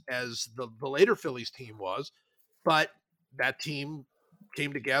as the later Phillies team was, but that team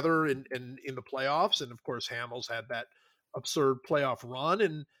came together in the playoffs, and of course Hamels had that absurd playoff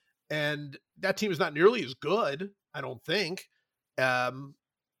run, and that team is not nearly as good, I don't think,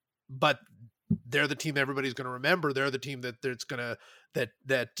 but they're the team everybody's going to remember. They're the team that's going to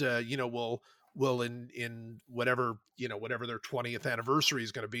will in whatever their 20th anniversary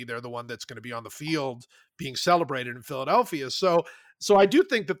is going to be. They're the one that's going to be on the field being celebrated in Philadelphia. So I do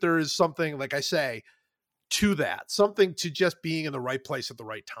think that there is something, like I say, to that, something to just being in the right place at the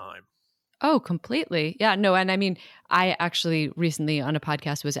right time. Oh, completely. Yeah, no. And I mean, I actually recently on a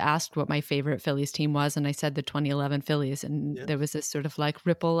podcast was asked what my favorite Phillies team was. And I said the 2011 Phillies. And there was this sort of like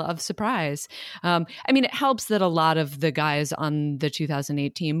ripple of surprise. I mean, it helps that a lot of the guys on the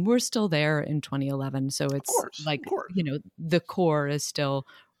 2008 team were still there in 2011. So it's the core is still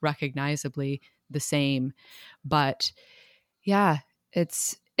recognizably the same. But yeah,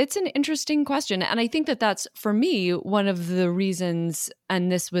 it's an interesting question. And I think that that's, for me, one of the reasons,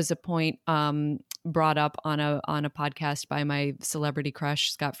 and this was a point brought up on a podcast by my celebrity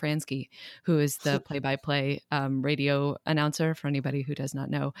crush, Scott Fransky, who is the play-by-play radio announcer, for anybody who does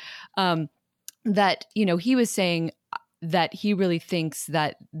not know, that, he was saying that he really thinks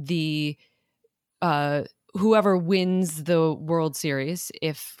that the whoever wins the World Series,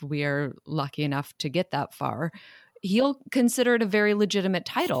 if we are lucky enough to get that far, he'll consider it a very legitimate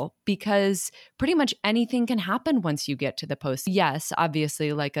title because pretty much anything can happen once you get to the post. Yes,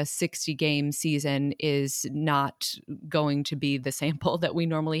 obviously, like a 60-game season is not going to be the sample that we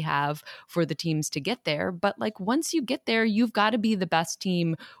normally have for the teams to get there. But like once you get there, you've got to be the best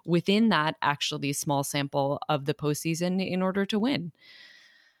team within that actually small sample of the postseason in order to win.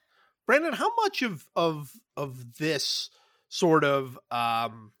 Brandon, how much of this sort of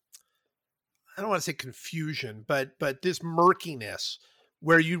I don't want to say confusion, but this murkiness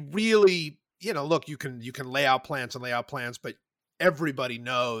where you really, look, you can lay out plans, but everybody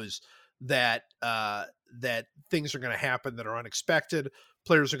knows that that things are going to happen that are unexpected.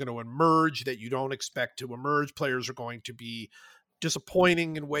 Players are going to emerge that you don't expect to emerge. Players are going to be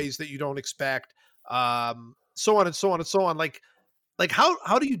disappointing in ways that you don't expect. So on and so on and so on. Like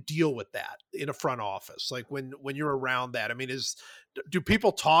how do you deal with that in a front office? Like when you're around that, I mean, do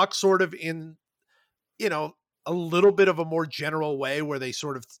people talk sort of in, a little bit of a more general way where they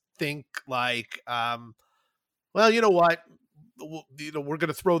sort of think like, well, you know what, we're going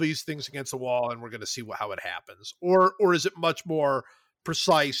to throw these things against the wall and we're going to see how it happens. Or is it much more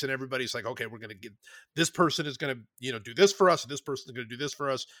precise and everybody's like, okay, we're going to get, this person is going to, do this for us. And this person is going to do this for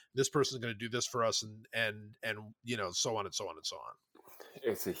us. This person is going to do this for us. And so on and so on and so on.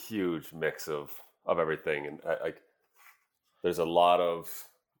 It's a huge mix of everything. And there's a lot of,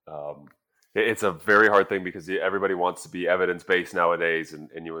 it's a very hard thing because everybody wants to be evidence-based nowadays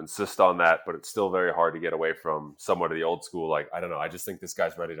and you insist on that, but it's still very hard to get away from somewhat of the old school. Like, I don't know, I just think this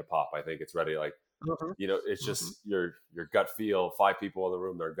guy's ready to pop. I think it's ready. Like, it's just your gut feel. 5 people in the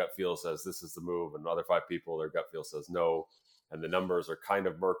room, their gut feel says this is the move. And other 5 people, their gut feel says no. And the numbers are kind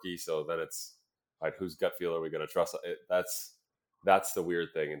of murky. So then it's like, whose gut feel are we going to trust? That's the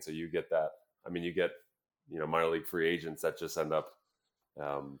weird thing. And so you get that. I mean, you get, minor league free agents that just end up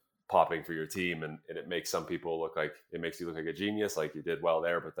popping for your team. And it makes some people look like, it makes you look like a genius, like you did well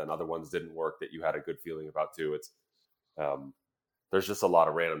there, but then other ones didn't work that you had a good feeling about too. It's, there's just a lot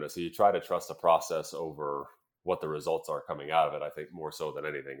of randomness. So you try to trust the process over what the results are coming out of it. I think more so than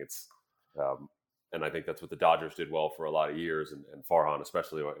anything, it's and I think that's what the Dodgers did well for a lot of years, and Farhan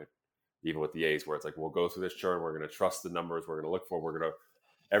especially, even with the A's, where it's like, we'll go through this churn, we're going to trust the numbers, we're going to look for,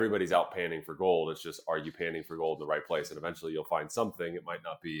 everybody's out panning for gold. It's just, are you panning for gold in the right place? And eventually you'll find something. It might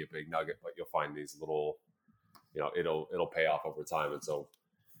not be a big nugget, but you'll find these little, it'll pay off over time. And so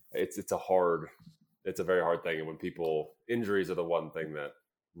it's a very hard thing. And when injuries are the one thing that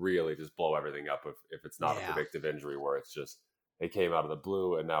really just blow everything up. If it's not a predictive injury where it's just, it came out of the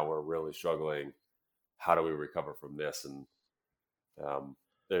blue and now we're really struggling. How do we recover from this? And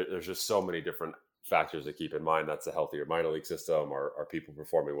there's just so many different factors to keep in mind. That's a healthier minor league system. Are people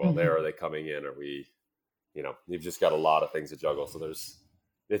performing well there? Are they coming in? Are we, you've just got a lot of things to juggle. So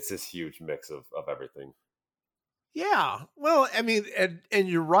it's this huge mix of everything. Yeah. Well, I mean, and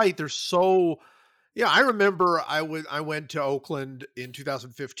you're right. There's so, I remember I went to Oakland in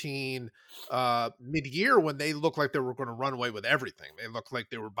 2015, mid-year, when they looked like they were going to run away with everything. They looked like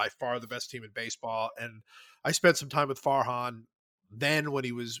they were by far the best team in baseball. And I spent some time with Farhan then when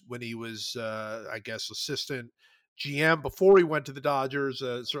he was I guess assistant GM before he went to the Dodgers,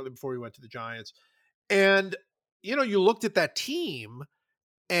 certainly before he went to the Giants. And you looked at that team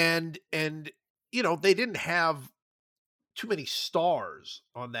and they didn't have too many stars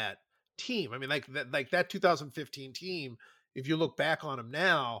on that team. I mean, like that 2015 team, if you look back on them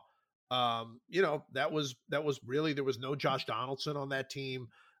now, that was really, there was no Josh Donaldson on that team.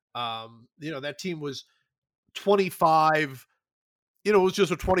 That team was 25. It was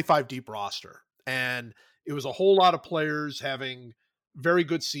just a 25 deep roster, and it was a whole lot of players having very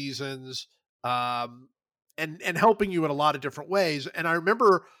good seasons, and helping you in a lot of different ways. And I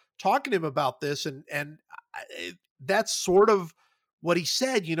remember talking to him about this, and that's sort of what he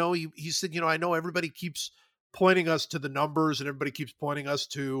said. He said, I know everybody keeps pointing us to the numbers, and everybody keeps pointing us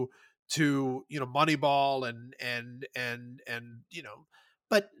to Moneyball and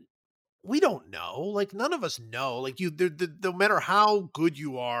but we don't know. Like, none of us know. Like, no matter how good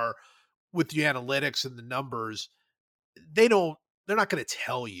you are with the analytics and the numbers, they're not going to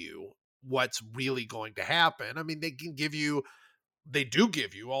tell you what's really going to happen. I mean, they do give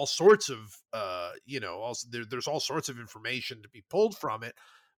you all sorts of, there's all sorts of information to be pulled from it.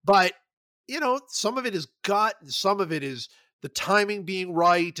 But, some of it is gut, and some of it is the timing being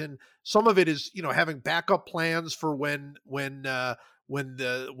right, and some of it is, having backup plans for when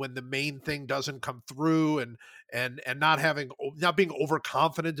the main thing doesn't come through, and not being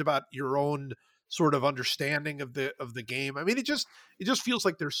overconfident about your own sort of understanding of the game. I mean, it just feels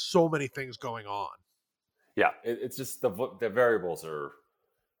like there's so many things going on. Yeah, it's just the variables are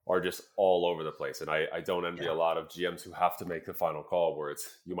just all over the place, and I don't envy a lot of GMs who have to make the final call, where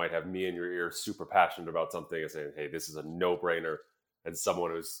you might have me in your ear super passionate about something and saying, hey, this is a no-brainer, and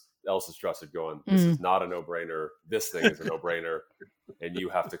someone else is trusted going, this is not a no-brainer, this thing is a no-brainer, and you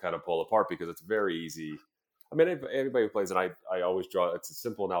have to kind of pull apart, because it's very easy. I mean, anybody who plays, and I always draw, it's a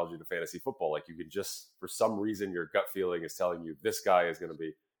simple analogy to fantasy football. Like, you can just, for some reason, your gut feeling is telling you this guy is going to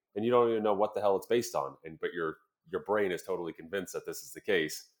be, and you don't even know what the hell it's based on, but your brain is totally convinced that this is the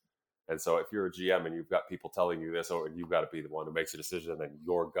case. And so if you're a GM and you've got people telling you this, and you've got to be the one who makes a decision, then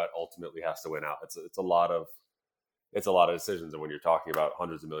your gut ultimately has to win out. It's a lot of decisions. And when you're talking about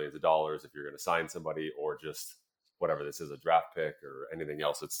hundreds of millions of dollars, if you're going to sign somebody, or just whatever this is, a draft pick or anything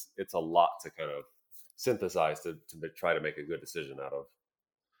else, it's a lot to kind of synthesize to try to make a good decision out of.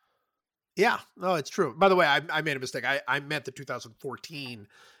 Yeah, no, it's true. By the way, I made a mistake. I meant the 2014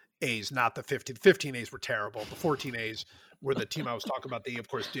 A's, not the 15. The 15 A's were terrible. The 14 A's were the team I was talking about. They, of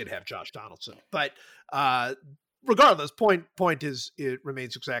course, did have Josh Donaldson. But regardless, point is, it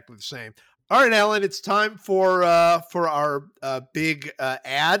remains exactly the same. All right, Ellen, it's time for our big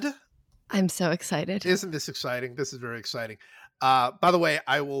ad. I'm so excited. Isn't this exciting? This is very exciting. By the way,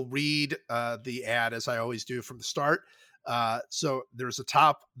 I will read the ad as I always do from the start. So there's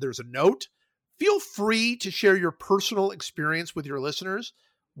a note. Feel free to share your personal experience with your listeners.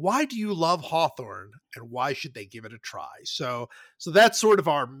 Why do you love Hawthorne, and why should they give it a try? So that's sort of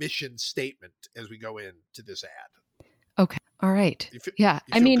our mission statement as we go into this ad. Okay. All right. You feel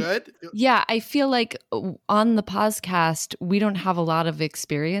good? Yeah, I feel like on the podcast, we don't have a lot of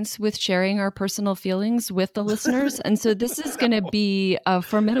experience with sharing our personal feelings with the listeners. And so this is going to be a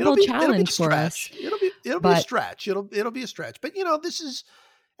formidable challenge for us. It'll be a stretch. It'll be a stretch. But, this is,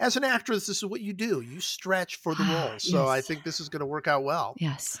 as an actress, this is what you do. You stretch for the role. So I think this is going to work out well.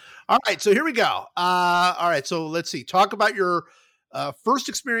 Yes. All right. So here we go. All right. So let's see. Talk about your first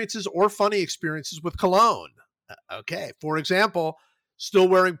experiences or funny experiences with cologne. Okay. For example, still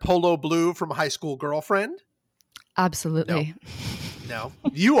wearing Polo Blue from High School Girlfriend? Absolutely. No,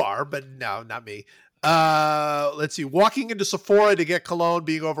 you are, but no, not me. Let's see. Walking into Sephora to get cologne,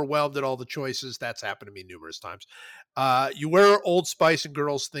 being overwhelmed at all the choices. That's happened to me numerous times. You wear Old Spice and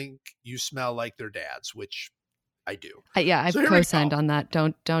girls think you smell like their dads, which I do. Yeah, I've So here we co-signed go. on that.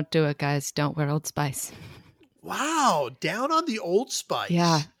 Don't do it, guys. Don't wear Old Spice. Wow, down on the Old Spice.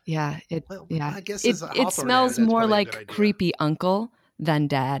 Yeah. Well, Yeah. I guess It as a Hawthorne smells ad, that's more probably a good like idea. creepy uncle than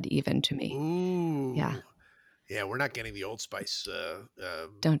dad, even to me. Ooh. Yeah. Yeah, we're not getting the Old Spice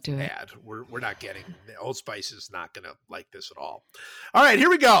Don't do it. ad. We're not getting the Old Spice is not going to like this at all. All right, here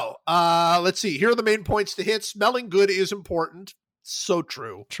we go. Let's see. Here are the main points to hit. Smelling good is important. So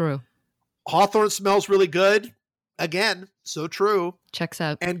true. True. Hawthorne smells really good. Again, so true. Checks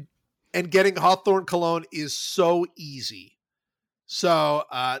out. And getting Hawthorne cologne is so easy. So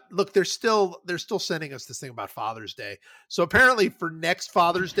look, they're still sending us this thing about Father's Day. So apparently for next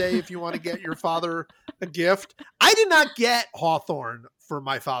Father's Day, if you want to get your father a gift, I did not get Hawthorne for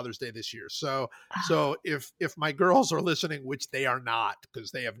my Father's Day this year. So if my girls are listening, which they are not,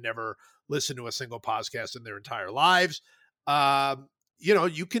 because they have never listened to a single podcast in their entire lives,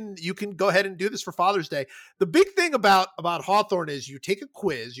 you can go ahead and do this for Father's Day. The big thing about Hawthorne is you take a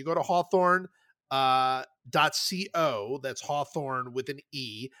quiz, you go to Hawthorne .co, that's Hawthorne with an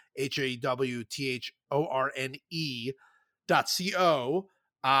E, HAWTHORNE.co,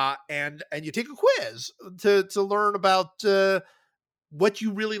 and you take a quiz to learn about what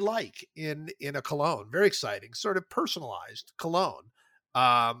you really like in a cologne. Very exciting, sort of personalized cologne.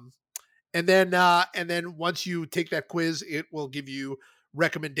 And then once you take that quiz, it will give you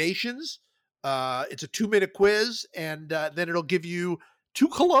recommendations. It's a 2-minute quiz, and then it'll give you 2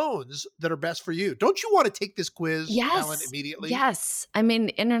 colognes that are best for you. Don't you want to take this quiz, Ellen, immediately? Yes. I mean,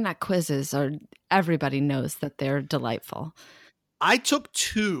 internet quizzes everybody knows that they're delightful. I took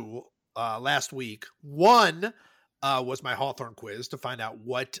 2 last week. One was my Hawthorne quiz to find out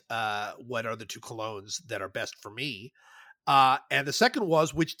what are the 2 colognes that are best for me. And the second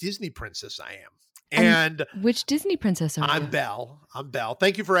was which Disney princess I am. And which Disney princess are you? I'm Belle.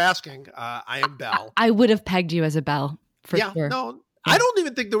 Thank you for asking. I am Belle. I would have pegged you as a Belle for sure. No, I don't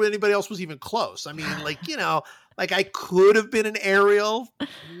even think that anybody else was even close. I mean, like I could have been an Ariel,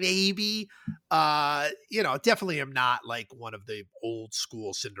 maybe. Definitely am not like one of the old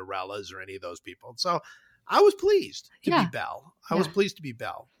school Cinderellas or any of those people. So I was pleased to be Belle. I was pleased to be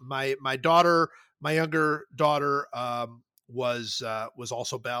Belle. My younger daughter, was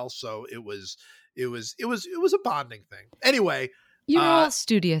also Belle. So it was a bonding thing. Anyway, you're all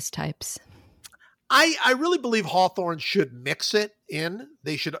studious types. I really believe Hawthorne should mix it in.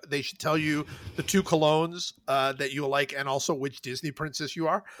 They should tell you the 2 colognes that you like, and also which Disney princess you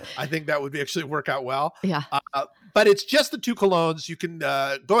are. I think that would actually work out well. Yeah. But it's just the 2 colognes. You can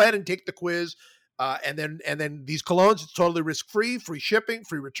go ahead and take the quiz, and then these colognes, it's totally risk-free, free shipping,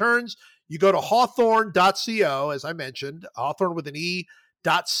 free returns. You go to Hawthorne.co, as I mentioned, Hawthorne with an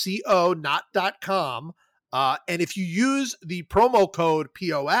E.co, not .com. And if you use the promo code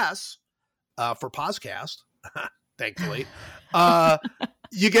POS, for podcast, thankfully,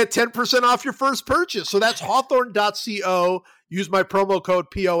 you get 10% off your first purchase. So that's Hawthorne.co. Use my promo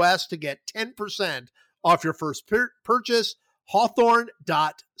code POS to get 10% off your first purchase.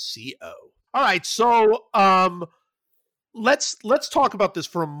 Hawthorne.co. All right, so let's talk about this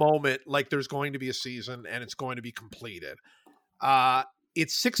for a moment. Like there's going to be a season and it's going to be completed.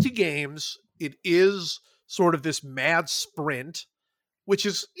 It's 60 games. It is sort of this mad sprint, which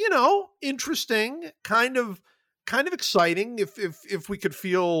is, interesting, kind of exciting if we could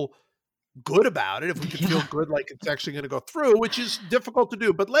feel good about it, if we could feel good like it's actually going to go through, which is difficult to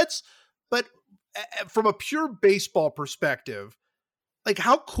do. But from a pure baseball perspective, like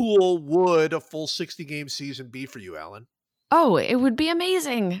how cool would a full 60 game season be for you, Ellen? Oh, it would be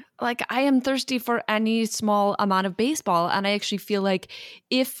amazing. Like I am thirsty for any small amount of baseball. And I actually feel like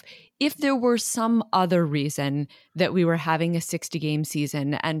if there were some other reason that we were having a 60 game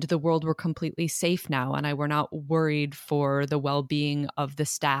season and the world were completely safe now and I were not worried for the well-being of the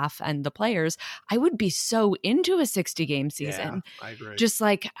staff and the players, I would be so into a 60 game season. Yeah, I agree. Just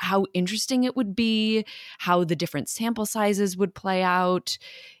like how interesting it would be, how the different sample sizes would play out,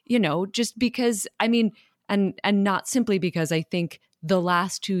 just because, I mean, and not simply because I think the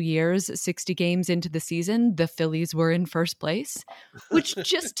last 2 years, 60 games into the season, the Phillies were in first place, which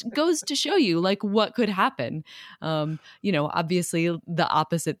just goes to show you like what could happen. Obviously the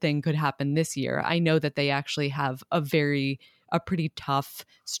opposite thing could happen this year. I know that they actually have a pretty tough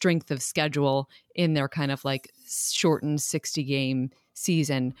strength of schedule in their kind of like shortened 60 game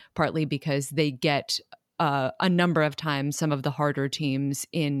season, partly because they get a number of times some of the harder teams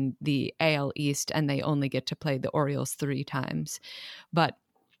in the AL East, and they only get to play the Orioles 3 times. But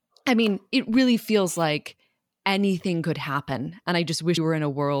I mean, it really feels like anything could happen. And I just wish we were in a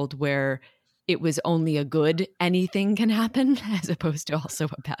world where it was only a good anything can happen as opposed to also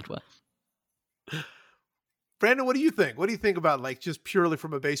a bad one. Brandon, what do you think? What do you think about, like, just purely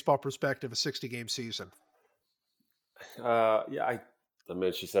from a baseball perspective, a 60-game season? Yeah, I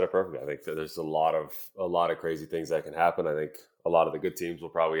mean, she said it perfectly. I think that there's a lot of crazy things that can happen. I think a lot of the good teams will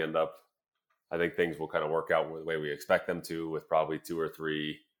probably end up. I think things will kind of work out the way we expect them to, with probably 2 or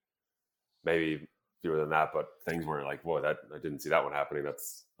 3, maybe fewer than that. But things were like, boy, that I didn't see that one happening.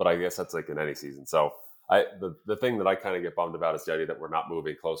 But I guess that's like in any season. So the thing that I kind of get bummed about is the idea that we're not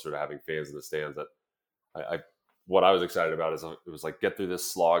moving closer to having fans in the stands. That what I was excited about is it was like, get through this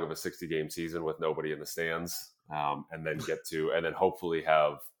slog of a 60-game season with nobody in the stands, and then hopefully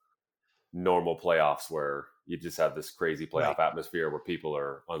have normal playoffs where you just have this crazy playoff atmosphere where people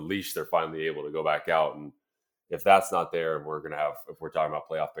are unleashed. They're finally able to go back out. And if that's not there, and if we're talking about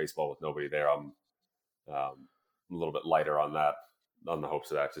playoff baseball with nobody there, I'm a little bit lighter on that, on the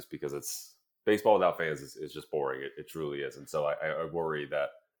hopes of that, just because it's baseball without fans is just boring. It truly is. And so I worry that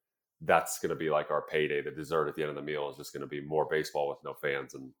that's going to be like our payday. The dessert at the end of the meal is just going to be more baseball with no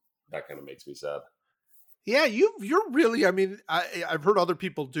fans. And that kind of makes me sad. Yeah, you're really, I mean, I've heard other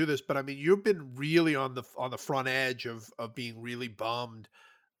people do this, but I mean, you've been really on the front edge of being really bummed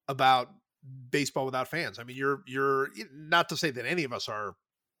about baseball without fans. I mean, you're not to say that any of us are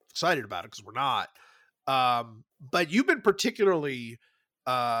excited about it, because we're not. But you've been particularly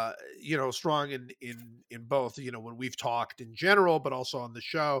strong in both, when we've talked in general, but also on the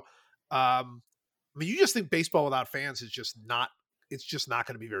show. I mean, you just think baseball without fans is just not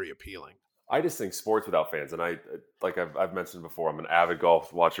going to be very appealing. I just think sports without fans, and I've mentioned before, I'm an avid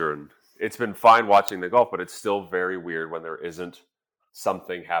golf watcher, and it's been fine watching the golf, but it's still very weird when there isn't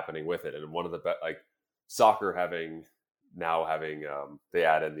something happening with it. And one of the like soccer having they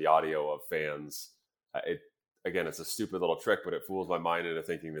add in the audio of fans. It's a stupid little trick, but it fools my mind into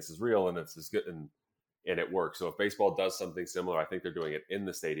thinking this is real and it's as good, and it works. So if baseball does something similar, I think they're doing it in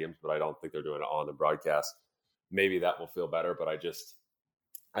the stadiums, but I don't think they're doing it on the broadcast. Maybe that will feel better, but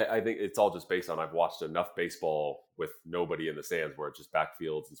I think it's all just based on, I've watched enough baseball with nobody in the stands where it's just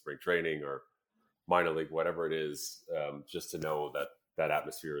backfields and spring training or minor league, whatever it is, just to know that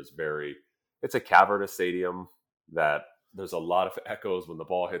atmosphere is it's a cavernous stadium, that there's a lot of echoes when the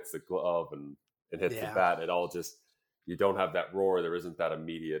ball hits the glove and hits the bat. It all just, you don't have that roar. There isn't that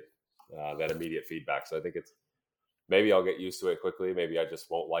immediate feedback. So I think maybe I'll get used to it quickly. Maybe I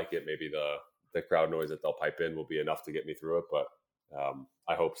just won't like it. Maybe the crowd noise that they'll pipe in will be enough to get me through it. But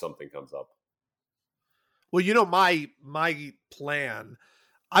I hope something comes up. Well, my plan,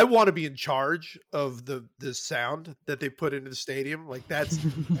 I want to be in charge of the sound that they put into the stadium. Like that's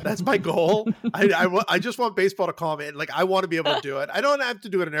my goal. I just want baseball to calm in. Like, I want to be able to do it. I don't have to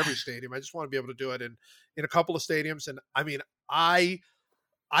do it in every stadium. I just want to be able to do it in a couple of stadiums. And I mean, I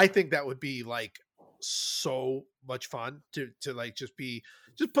think that would be like so much fun to like just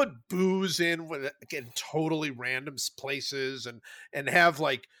put booze in with, again, totally random places and have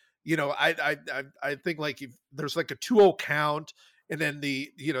like, I think like if there's like a 2-0 count, and then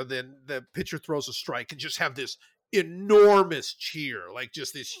then the pitcher throws a strike, and just have this enormous cheer, like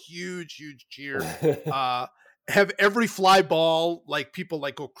just this huge cheer. Have every fly ball, like people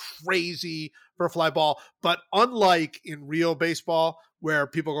like go crazy for a fly ball, but unlike in real baseball where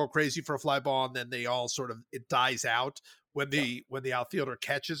people go crazy for a fly ball and then they all it dies out when the outfielder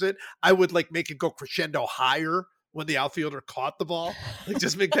catches it, I would like make it go crescendo higher when the outfielder caught the ball, like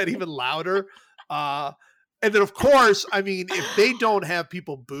just make that even louder. And then, of course, I mean, if they don't have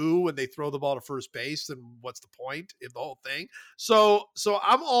people boo when they throw the ball to first base, then what's the point in the whole thing? So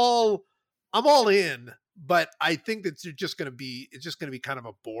I'm all in, but I think that it's just going to be kind of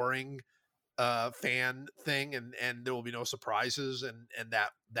a boring fan thing, and there will be no surprises, and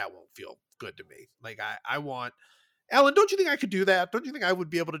that won't feel good to me. Like I want, Alan, don't you think I could do that? Don't you think I would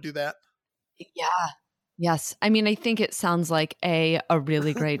be able to do that? Yeah. Yes. I mean, I think it sounds like A,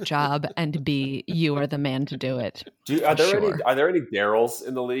 really great job, and B, you are the man to do it. Are there any Daryls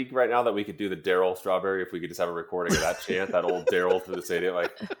in the league right now that we could do the Daryl Strawberry, if we could just have a recording of that chant, that old Daryl through the stadium?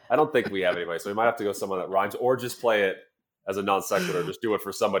 Like, I don't think we have anybody, so we might have to go someone that rhymes, or just play it as a non sequitur, just do it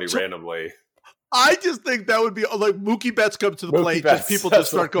for somebody randomly. I just think that would be like Mookie Betts comes to the plate, and people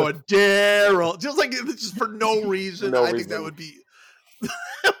just start going Daryl, just for no reason. I think that would be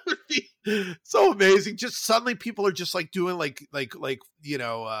so amazing. Just suddenly people are just like doing like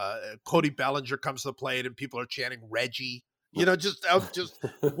Cody Bellinger comes to the plate and people are chanting Reggie. Just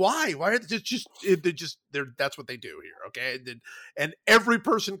why are they that's what they do here, okay? And every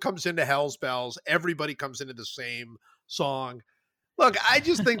person comes into Hell's Bells. Everybody comes into the same song. Look, I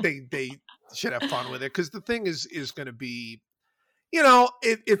just think they should have fun with it, because the thing is going to be,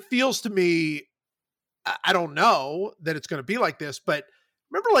 it feels to me, I don't know that it's going to be like this, but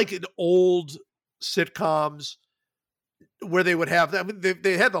remember like in old sitcoms where they would have, I mean,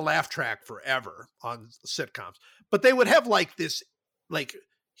 they had the laugh track forever on sitcoms, but they would have like this like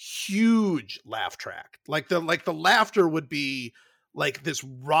huge laugh track. Like the laughter would be like this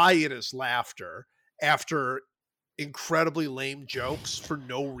riotous laughter after incredibly lame jokes for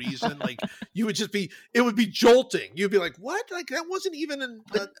no reason. Like you would just be, it would be jolting. You'd be like, what? Like that wasn't even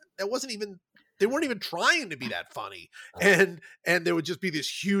they weren't even trying to be that funny. And there would just be this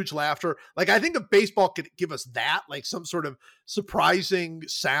huge laughter. Like, I think if baseball could give us that, like some sort of surprising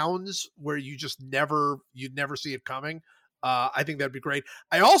sounds where you'd never see it coming. I think that'd be great.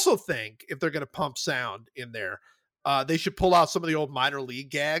 I also think if they're going to pump sound in there, they should pull out some of the old minor league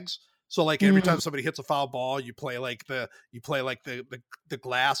gags. So like every time somebody hits a foul ball, you play like the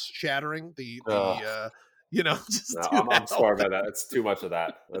glass shattering, just I'm scarred by that. It's too much of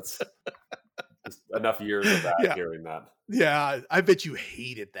that. That's enough years of that, hearing that. Yeah, I bet you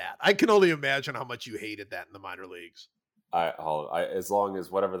hated that. I can only imagine how much you hated that in the minor leagues. I as long as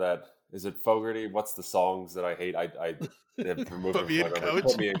whatever that is, it Fogarty. What's the songs that I hate? I have removed Put me in coach.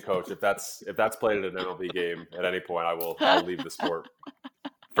 Put me in coach. If that's played at an MLB game at any point, I'll leave the sport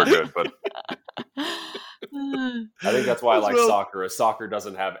for good. But I think that's why I like soccer. Is soccer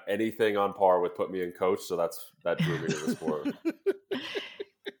doesn't have anything on par with Put Me in Coach, so that drew me to the sport.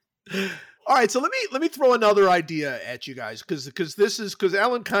 All right, so let me throw another idea at you guys, because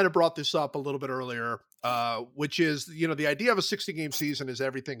Ellen kind of brought this up a little bit earlier, which is the idea of a 60-game season is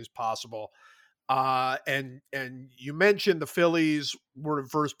everything is possible, and you mentioned the Phillies were in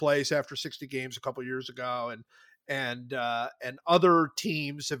first place after 60 games a couple years ago, and other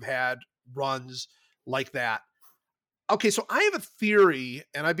teams have had runs like that. Okay, so I have a theory,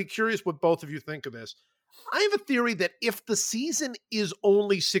 and I'd be curious what both of you think of this. I have a theory that if the season is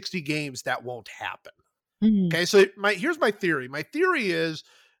only 60 games, that won't happen. Mm-hmm. Okay, so here's my theory. My theory is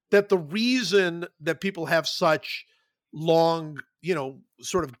that the reason that people have such long,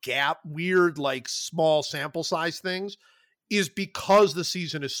 sort of gap, weird, like small sample size things is because the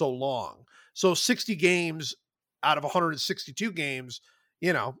season is so long. So 60 games out of 162 games,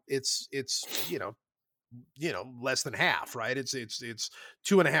 it's less than half, right? It's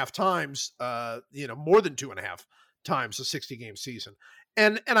 2.5 times, more than 2.5 times a 60-game season.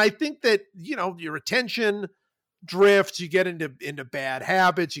 And I think that, your attention drifts, you get into bad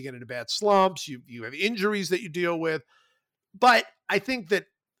habits, you get into bad slumps, you have injuries that you deal with. But I think that,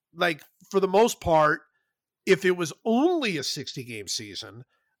 like, for the most part, if it was only a 60-game season,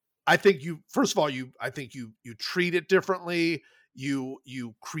 I think you treat it differently.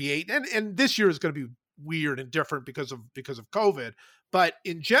 You create, and this year is going to be weird and different because of COVID. But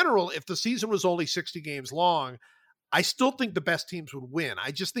in general, if the season was only 60 games long, I still think the best teams would win.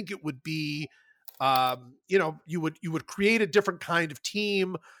 I just think it would be, you would create a different kind of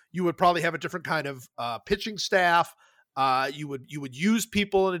team. You would probably have a different kind of pitching staff. You would use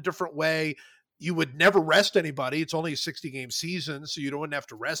people in a different way. You would never rest anybody. It's only a 60-game season, so you don't have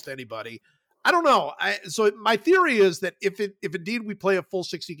to rest anybody. I don't know. So my theory is that if indeed we play a full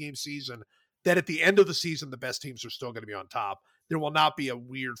 60-game season, that at the end of the season, the best teams are still going to be on top. There will not be a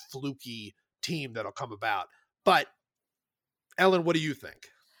weird fluky team that'll come about. But Ellen, what do you think?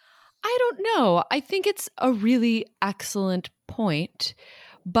 I don't know. I think it's a really excellent point,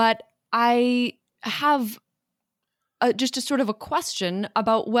 but I have just a sort of a question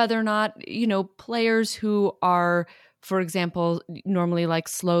about whether or not, players who are, for example, normally like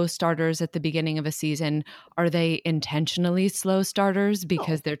slow starters at the beginning of a season, are they intentionally slow starters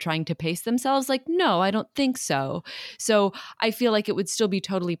because they're trying to pace themselves? Like, no, I don't think so. So I feel like it would still be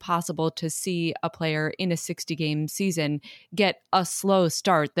totally possible to see a player in a 60-game season get a slow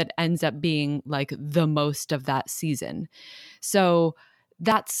start that ends up being like the most of that season. So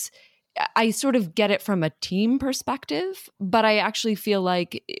I sort of get it from a team perspective, but I actually feel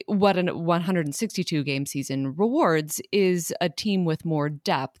like what a 162-game season rewards is a team with more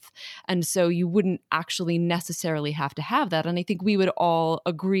depth. And so you wouldn't actually necessarily have to have that. And I think we would all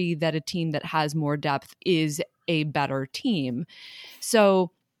agree that a team that has more depth is a better team.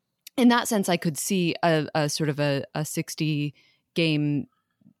 So in that sense, I could see a sort of a 60-game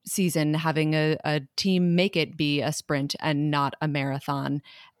season having a team make it be a sprint and not a marathon.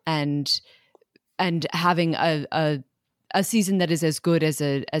 And having a season that is as good as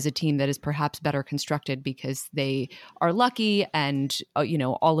a team that is perhaps better constructed because they are lucky and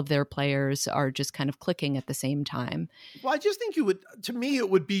all of their players are just kind of clicking at the same time. Well, I just think you would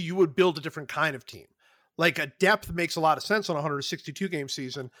build a different kind of team. Like a depth makes a lot of sense on a 162 game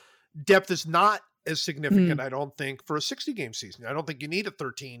season. Depth is not as significant, I don't think, for a 60 game season. I don't think you need a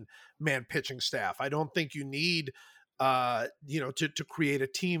 13-man pitching staff. I don't think you need, to create a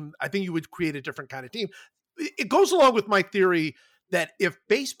team. I think you would create a different kind of team. It goes along with my theory that if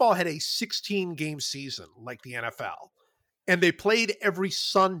baseball had a 16 game season like the NFL and they played every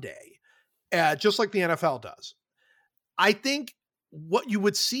Sunday, just like the NFL does, I think what you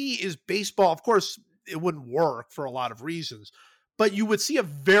would see is baseball. Of course, it wouldn't work for a lot of reasons, but you would see a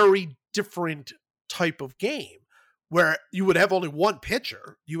very different type of game where you would have only one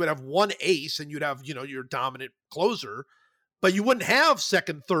pitcher, you would have one ace, and you'd have, your dominant closer, but you wouldn't have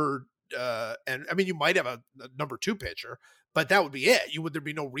second, third, and I mean, you might have a number 2 pitcher, but that would be it. There'd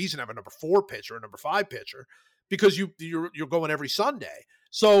be no reason to have a number 4 pitcher, a number 5 pitcher, because you're going every Sunday.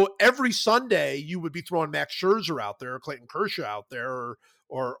 So every Sunday you would be throwing Max Scherzer out there, or Clayton Kershaw out there,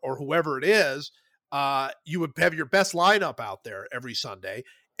 or whoever it is. You would have your best lineup out there every Sunday.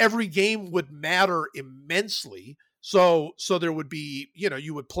 Every game would matter immensely. So there would be,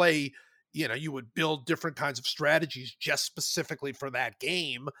 you would play, you would build different kinds of strategies just specifically for that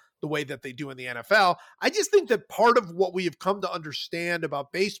game, the way that they do in the NFL. I just think that part of what we have come to understand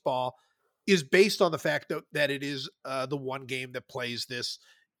about baseball is based on the fact that it is the one game that plays this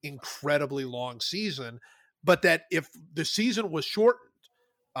incredibly long season, but that if the season was shortened,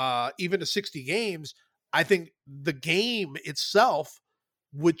 even to 60 games, I think the game itself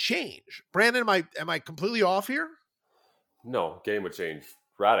would change. Brandon, am I completely off here? No, game would change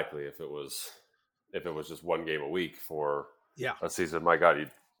radically if it was just one game a week for a season. My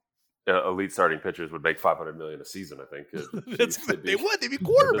God, elite starting pitchers would make $500 million a season. I think they'd be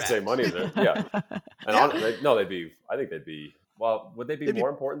quarterbacks. The same money there, yeah. And they'd be. Well, would they be more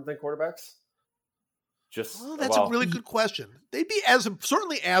important than quarterbacks? That's a really good question. They'd be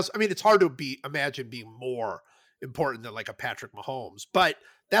certainly as. I mean, it's hard to imagine being more important than like a Patrick Mahomes, but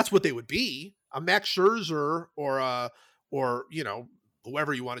that's what they would be. A Max Scherzer or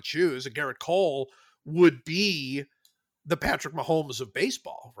whoever you want to choose, a Garrett Cole would be the Patrick Mahomes of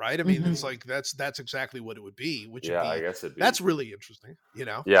baseball, right? I mean, it's like that's exactly what it would be. I guess it'd be. That's really interesting,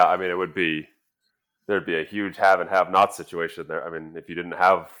 Yeah, I mean, it would be. There'd be a huge have and have not situation there. I mean, if you didn't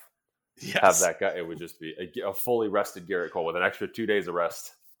have that guy, it would just be a fully rested Garrett Cole with an extra 2 days of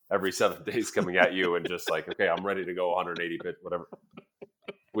rest every 7 days coming at you, and just like, okay, I'm ready to go 180 pitch, whatever.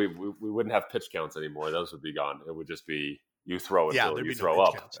 We wouldn't have pitch counts anymore. Those would be gone. It would just be you throw until you throw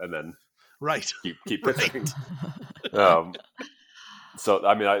up, and then keep pitching. So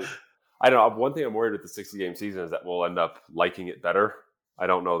I mean, I don't know. One thing I'm worried with the 60 game season is that we'll end up liking it better. I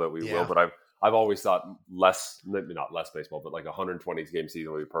don't know that we will, but I've always thought maybe not less baseball, but like 120 game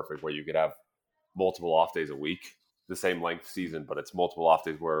season would be perfect, where you could have multiple off days a week, the same length season, but it's multiple off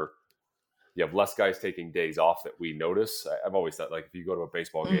days where you have less guys taking days off that we notice. I've always thought, like, if you go to a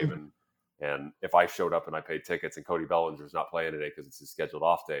baseball game and if I showed up and I paid tickets and Cody Bellinger's not playing today because it's his scheduled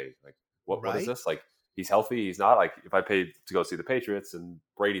off day, like what is this? Like, he's healthy, he's not. Like, if I paid to go see the Patriots and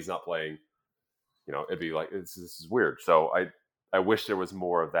Brady's not playing, it'd be like, this is weird. So I wish there was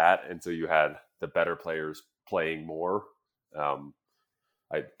more of that, and so you had the better players playing more.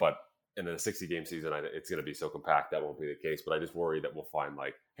 But in a 60 game season, it's going to be so compact that won't be the case. But I just worry that we'll find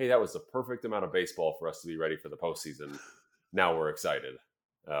like, hey, that was the perfect amount of baseball for us to be ready for the postseason. Now we're excited.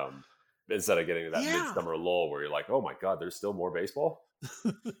 Instead of getting to that midsummer lull where you're like, oh my God, there's still more baseball.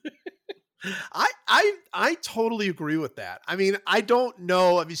 I totally agree with that. I mean, I don't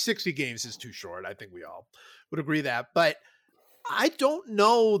know. I mean, 60 games is too short. I think we all would agree that, but I don't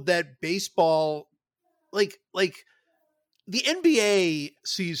know that baseball, like the NBA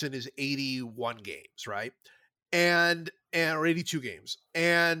season is 81 games, right? Or 82 games.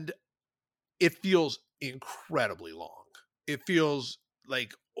 And it feels incredibly long. It feels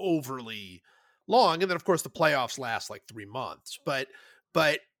like overly long. And then of course the playoffs last like 3 months, but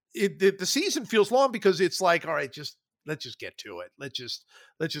the season feels long because it's like, all right, let's just get to it.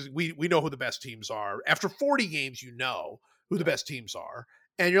 We know who the best teams are. After 40 games, you know who the best teams are.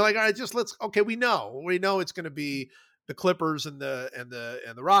 And you're like, all right, we know it's going to be the Clippers and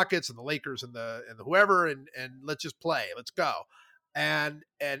the Rockets and the Lakers and the whoever, and let's just play, let's go.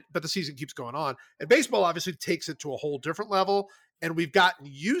 But the season keeps going on, and baseball obviously takes it to a whole different level. And we've gotten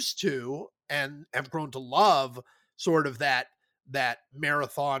used to and have grown to love sort of that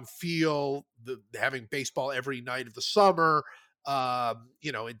marathon feel, having baseball every night of the summer,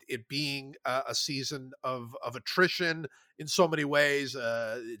 it being a season of attrition in so many ways.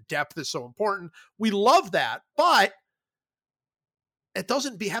 Depth is so important. We love that, but it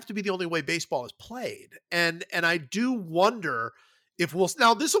doesn't have to be the only way baseball is played. And I do wonder if we'll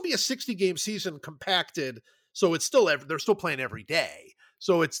now this will be a 60 game season compacted, so it's still they're still playing every day,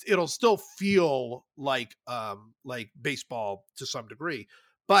 so it'll still feel like baseball to some degree.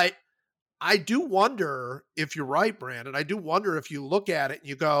 But I do wonder if you're right, Brandon. I do wonder if you look at it and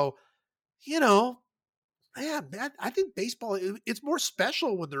you go, man, I think baseball, it's more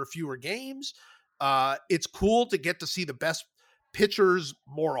special when there are fewer games. It's cool to get to see the best pitchers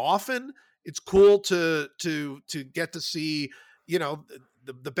more often. It's cool to get to see,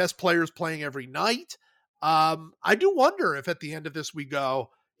 the best players playing every night. I do wonder if at the end of this we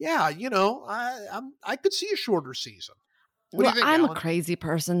go, yeah, I could see a shorter season. What do you think, I'm Alan? a crazy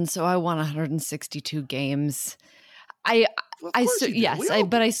person, so I want 162 games. But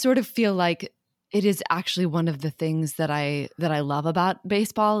I sort of feel like it is actually one of the things that I love about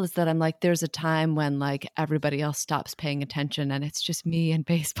baseball is that I'm like, there's a time when like everybody else stops paying attention and it's just me and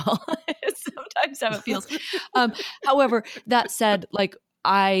baseball. Sometimes how it feels. However, that said, like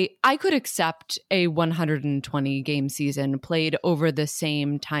I could accept a 120 game season played over the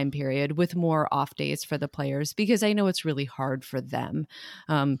same time period with more off days for the players because I know it's really hard for them.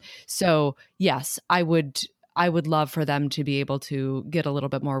 So yes, I would love for them to be able to get a little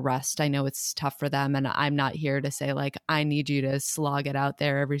bit more rest. I know it's tough for them, and I'm not here to say like I need you to slog it out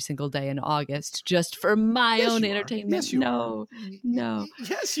there every single day in August just for my own entertainment. Yes, you no.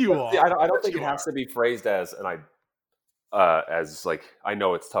 Yes, you are. See, I don't think it has to be phrased as, as like, I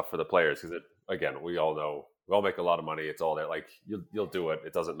know it's tough for the players because again, we all make a lot of money. It's all there. Like you'll do it.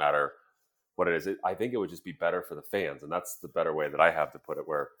 It doesn't matter what it is. I think it would just be better for the fans, and that's the better way that I have to put it.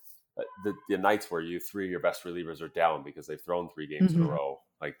 Where the nights where three of your best relievers are down because they've thrown 3 games in a row,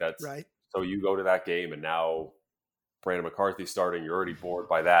 like that's right. So you go to that game and now Brandon McCarthy starting, you're already bored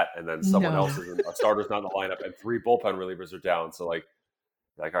by that, and then someone else a starter's not in the lineup, and 3 bullpen relievers are down. So like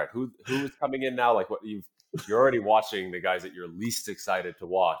all right, who is coming in now? Like you're already watching the guys that you're least excited to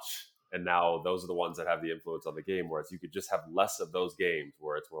watch, and now those are the ones that have the influence on the game. Whereas you could just have less of those games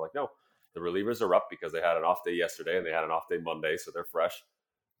where it's more like, no, the relievers are up because they had an off day yesterday and they had an off day Monday, so they're fresh.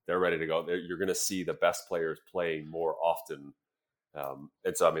 They're ready to go. You're going to see the best players playing more often.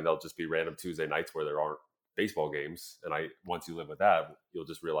 And so, I mean, they'll just be random Tuesday nights where there aren't baseball games. And once you live with that, you'll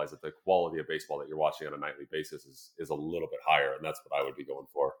just realize that the quality of baseball that you're watching on a nightly basis is a little bit higher. And that's what I would be going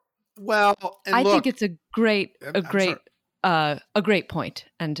for. Well, I think it's a great point,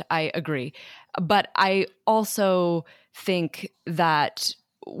 and I agree. But I also think that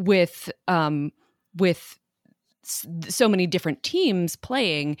with so many different teams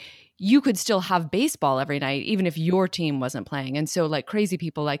playing, you could still have baseball every night, even if your team wasn't playing. And so like crazy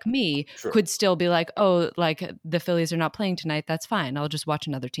people like me could still be like, oh, like the Phillies are not playing tonight. That's fine. I'll just watch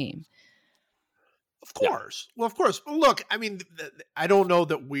another team. Of course. Yeah. Well, of course. Look, I mean, I don't know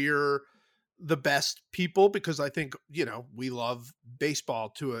that we're the best people because I think, we love baseball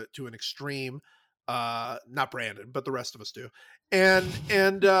to an extreme, not Brandon, but the rest of us do. And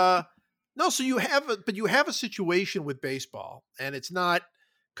no, so you have a situation with baseball, and it's not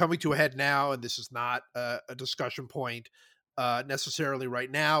coming to a head now, and this is not a discussion point necessarily right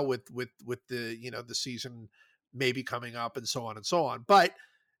now with the the season maybe coming up and so on and so on. But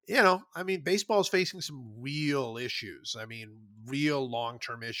I mean, baseball is facing some real issues. I mean, real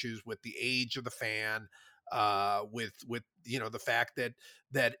long-term issues with the age of the fan, with the fact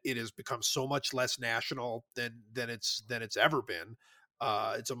that it has become so much less national than it's ever been.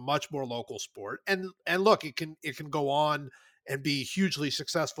 It's a much more local sport, and look, it can go on and be hugely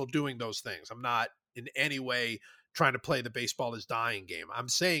successful doing those things. I'm not in any way trying to play the baseball is dying game. I'm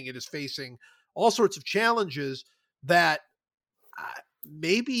saying it is facing all sorts of challenges that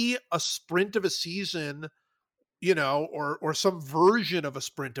maybe a sprint of a season, or some version of a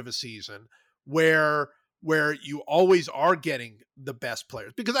sprint of a season where you always are getting the best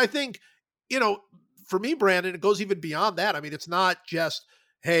players. Because I think, for me, Brandon, it goes even beyond that. I mean, it's not just,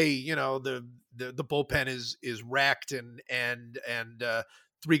 hey, the bullpen is wrecked and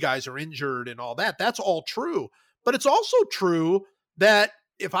 3 guys are injured and all that. That's all true. But it's also true that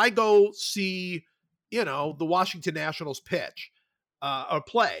if I go see, the Washington Nationals pitch or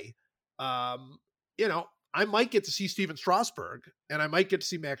play, I might get to see Steven Strasburg and I might get to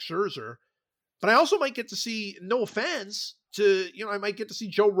see Max Scherzer, but I also might get to see, no offense to, I might get to see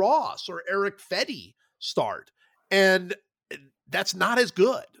Joe Ross or Eric Fetty start. And that's not as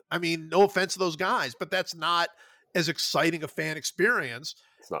good. I mean, no offense to those guys, but that's not as exciting a fan experience.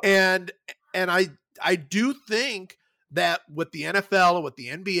 And I do think that what the NFL and what the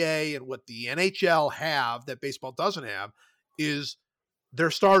NBA and what the NHL have that baseball doesn't have is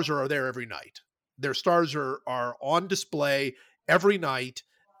their stars are there every night. Their stars are on display every night.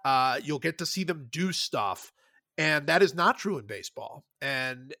 You'll get to see them do stuff. And that is not true in baseball.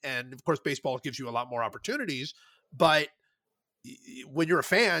 And of course, baseball gives you a lot more opportunities, but when you're a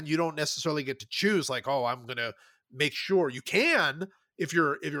fan, you don't necessarily get to choose like, oh, I'm going to make sure. You can, if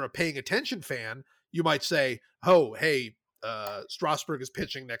you're a paying attention fan, you might say, oh, hey, Strasburg is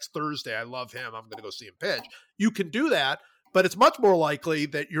pitching next Thursday. I love him. I'm going to go see him pitch. You can do that, but it's much more likely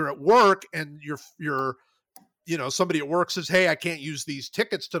that you're at work and you're somebody at work says, hey, I can't use these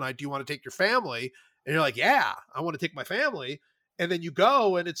tickets tonight. Do you want to take your family? And you're like, yeah, I want to take my family. And then you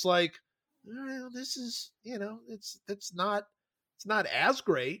go and it's like, this is, it's not as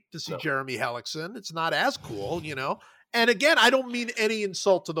great to see Jeremy Hellickson. It's not as cool, And again, I don't mean any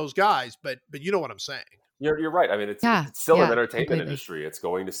insult to those guys, but you know what I'm saying. You're right. I mean, it's still an entertainment completely. industry. It's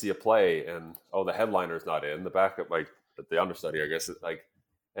going to see a play, and the headliner's not in the backup, like the understudy, I guess.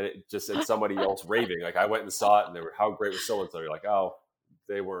 And it just and somebody else raving. Like I went and saw it, and they were, how great was so and so? You're like, oh,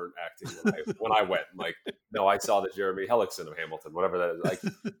 they weren't acting when I went. Like, no, I saw the Jeremy Hellickson of Hamilton, whatever that is. Like,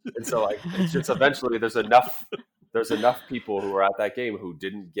 and so like it's just eventually there's enough people who are at that game who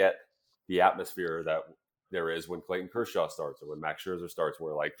didn't get the atmosphere that there is when Clayton Kershaw starts or when Max Scherzer starts,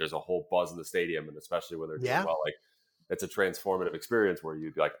 where like there's a whole buzz in the stadium, and especially when they're doing well, like it's a transformative experience where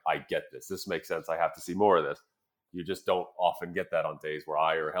you'd be like, I get this. This makes sense. I have to see more of this. You just don't often get that on days where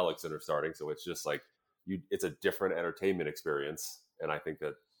I or Hellickson are starting. So it's just like it's a different entertainment experience. And I think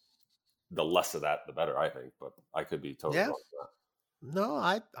that the less of that, the better, I think. But I could be totally wrong with that. No,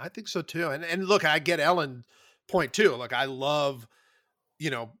 I think so too. And look, I get Ellen's point too. Like I love,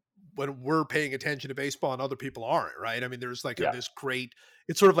 when we're paying attention to baseball and other people aren't, right? I mean, there's like this great,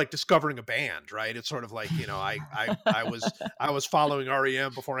 it's sort of like discovering a band, right? It's sort of like, I was following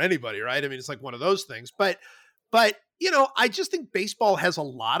REM before anybody, right? I mean, it's like one of those things, but I just think baseball has a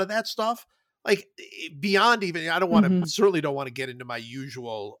lot of that stuff. Like beyond even, I don't want to, certainly don't want to get into my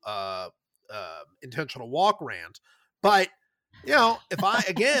usual intentional walk rant, but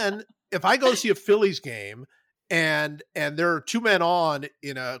if I go see a Phillies game and there are two men on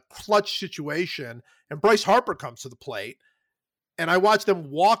in a clutch situation and Bryce Harper comes to the plate and I watch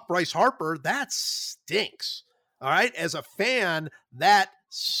them walk Bryce Harper, that stinks. All right. As a fan, that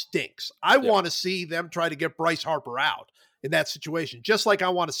stinks. I want to see them try to get Bryce Harper out in that situation. Just like I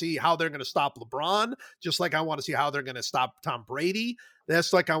want to see how they're going to stop LeBron, just like I want to see how they're going to stop Tom Brady.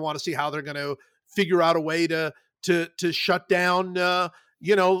 That's like I want to see how they're going to figure out a way to shut down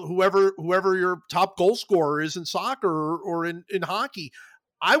whoever your top goal scorer is in soccer or in hockey.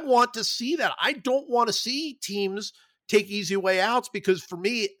 I want to see that. I don't want to see teams take easy way outs because for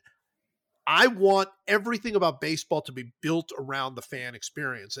me, I want everything about baseball to be built around the fan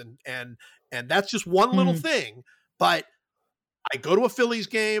experience. And that's just one little thing, but I go to a Phillies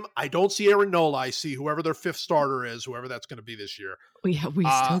game. I don't see Aaron Nola. I see whoever their fifth starter is, whoever that's going to be this year. We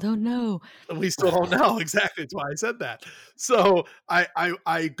still don't know. We still don't know. Exactly. That's why I said that. So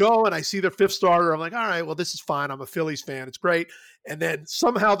I go and I see their fifth starter. I'm like, all right, well, this is fine. I'm a Phillies fan. It's great. And then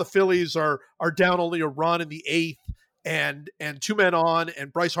somehow the Phillies are down only a run in the eighth and two men on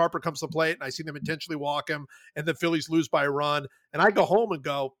and Bryce Harper comes to the plate and I see them intentionally walk him and the Phillies lose by a run. And I go home and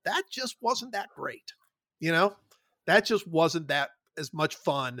go, that just wasn't that great. That just wasn't that as much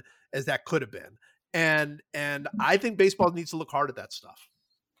fun as that could have been. And I think baseball needs to look hard at that stuff.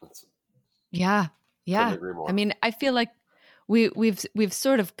 Yeah. I mean, I feel like we've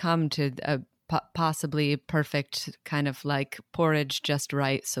sort of come to a possibly perfect kind of like porridge just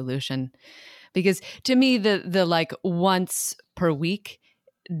right solution. Because to me, the like once per week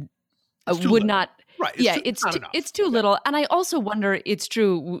would not. Right. It's too little. And I also wonder, it's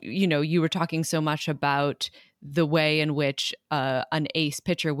true, you were talking so much about the way in which an ace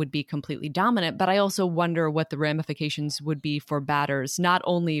pitcher would be completely dominant, but I also wonder what the ramifications would be for batters. Not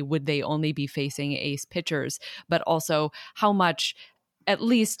only would they only be facing ace pitchers, but also how much, at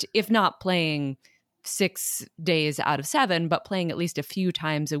least if not playing 6 days out of 7, but playing at least a few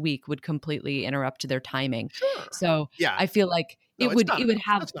times a week would completely interrupt their timing. Sure. So I feel like it would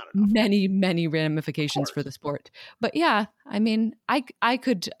have many, many ramifications for the sport. But yeah, I mean, I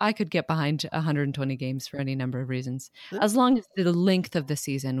could get behind 120 games for any number of reasons, as long as the length of the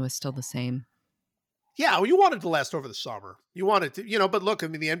season was still the same. Yeah, well, you wanted to last over the summer. You wanted to, but look, I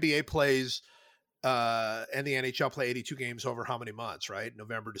mean, the NBA plays and the NHL play 82 games over how many months, right?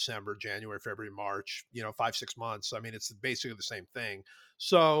 November, December, January, February, March, 5-6 months. I mean, it's basically the same thing.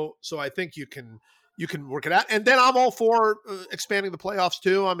 So I think you can work it out. And then I'm all for expanding the playoffs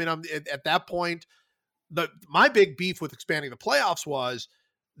too. I mean, I'm at that point, my big beef with expanding the playoffs was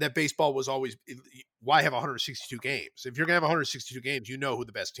that baseball was always, why have 162 games? If you're going to have 162 games, you know who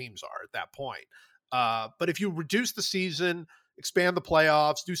the best teams are at that point. But if you reduce the season, expand the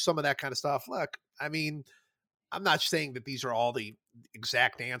playoffs, do some of that kind of stuff. Look, I mean, I'm not saying that these are all the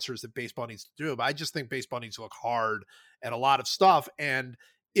exact answers that baseball needs to do, but I just think baseball needs to look hard at a lot of stuff. And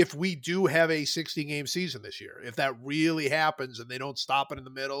if we do have a 60-game season this year, if that really happens and they don't stop it in the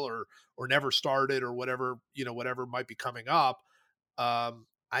middle or never start it or whatever, whatever might be coming up,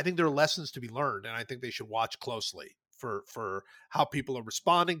 I think there are lessons to be learned, and I think they should watch closely for how people are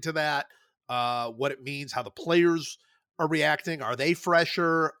responding to that, what it means, how the players are reacting. Are they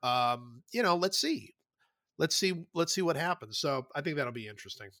fresher? Let's see. Let's see what happens. So I think that'll be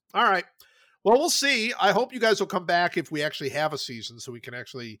interesting. All right. Well, we'll see. I hope you guys will come back if we actually have a season so we can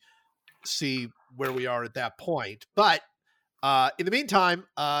actually see where we are at that point. But in the meantime,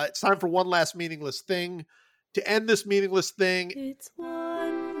 it's time for one last meaningless thing. To end this meaningless thing. It's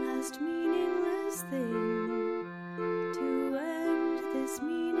one last meaningless thing. To end this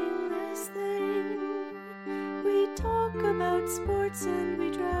meaningless thing. We talk about sports and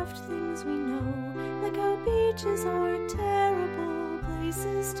we draft things we know. Like how beaches are terrible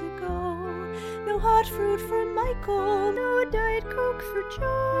places to go. No hot fruit for Michael, no Diet Coke for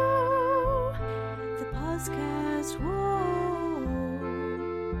Joe. The podcast, whoa.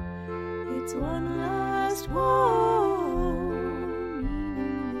 It's one last, whoa,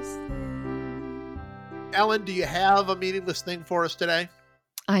 meaningless thing. Ellen, do you have a meaningless thing for us today?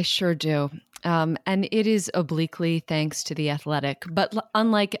 I sure do. And it is obliquely thanks to The Athletic. But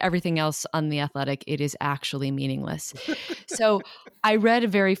unlike everything else on The Athletic, it is actually meaningless. So I read a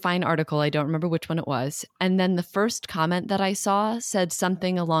very fine article. I don't remember which one it was. And then the first comment that I saw said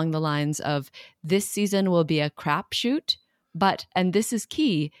something along the lines of, this season will be a crapshoot, but, and this is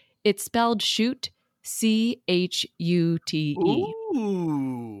key, it's spelled shoot, CHUTE.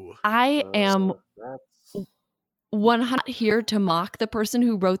 Ooh. I am 100 here to mock the person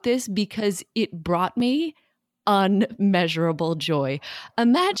who wrote this because it brought me unmeasurable joy.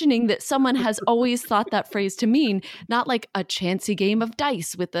 Imagining that someone has always thought that phrase to mean not like a chancy game of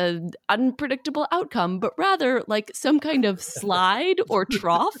dice with an unpredictable outcome, but rather like some kind of slide or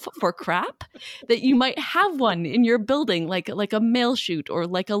trough for crap, that you might have one in your building, like a mail chute or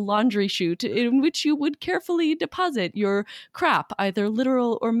like a laundry chute in which you would carefully deposit your crap, either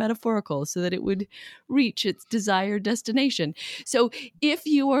literal or metaphorical, so that it would reach its desired destination. So if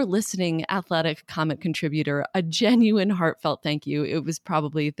you are listening, Athletic comment contributor, a genuine heartfelt thank you. It was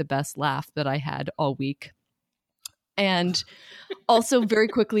probably the best laugh that I had all week. And also very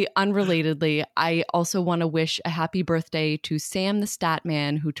quickly, unrelatedly, I also want to wish a happy birthday to Sam the Stat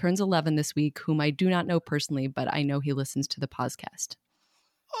Man, who turns 11 this week, whom I do not know personally, but I know he listens to the podcast.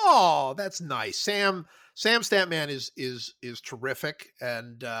 Oh, that's nice. Sam Statman is terrific.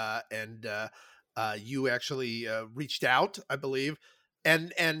 And you actually reached out, I believe.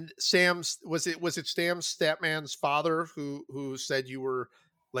 And Sam's was it Sam Statman's father who said you were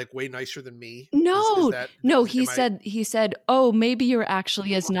like way nicer than me? He said, oh, maybe you're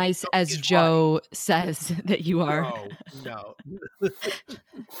actually as nice as Joe says that you are. No.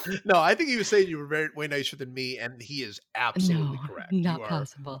 No, I think he was saying you were way nicer than me, and he is absolutely correct. Not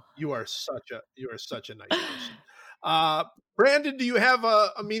possible. You are such a nice person. Brandon, do you have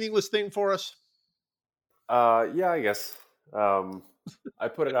a meaningless thing for us? Yeah, I guess. I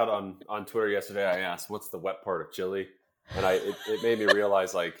put it out on Twitter yesterday. I asked, what's the wet part of chili? And it made me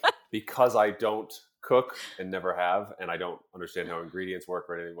realize, like, because I don't cook and never have, and I don't understand how ingredients work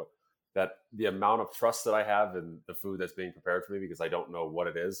or anything, that the amount of trust that I have in the food that's being prepared for me, because I don't know what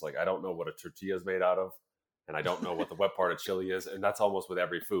it is. Like, I don't know what a tortilla is made out of, and I don't know what the wet part of chili is. And that's almost with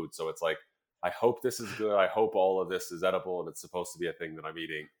every food. So it's like, I hope this is good. I hope all of this is edible and it's supposed to be a thing that I'm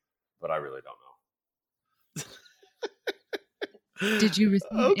eating, but I really don't know. Did you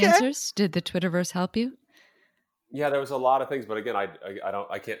receive answers? Did the Twitterverse help you? Yeah, there was a lot of things, but again,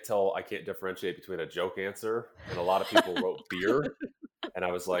 I can't differentiate between a joke answer, and a lot of people wrote beer, and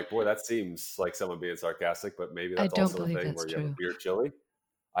I was like, boy, that seems like someone being sarcastic, but maybe that's also a thing where you have a beer chili.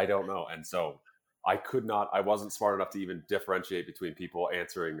 I don't know, and so I wasn't smart enough to even differentiate between people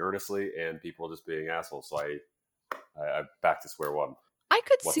answering earnestly and people just being assholes. So I back to square one. I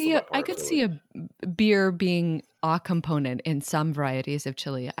could see a beer being a component in some varieties of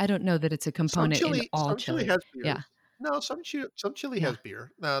chili. I don't know that it's a component in all chili. Has beer. Yeah. No, some chili has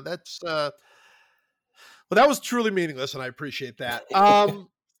beer. No, that's well, that was truly meaningless, and I appreciate that.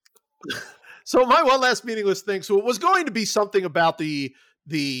 So my one last meaningless thing. So it was going to be something about the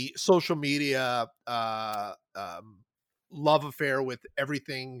social media love affair with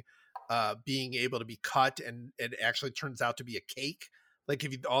everything being able to be cut, and it actually turns out to be a cake. Like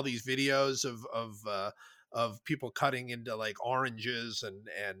if all these videos of people cutting into like oranges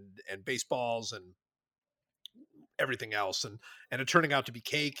and baseballs and everything else, and it turning out to be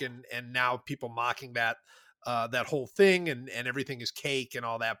cake, and now people mocking that that whole thing and everything is cake and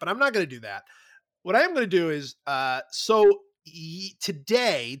all that. But I'm not going to do that. What I am going to do is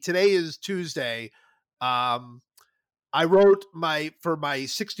today is Tuesday. I wrote my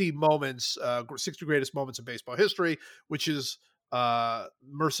 60 moments, 60 greatest moments in baseball history, which is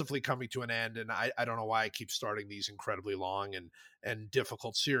mercifully coming to an end. And I don't know why I keep starting these incredibly long and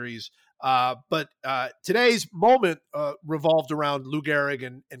difficult series. But today's moment revolved around Lou Gehrig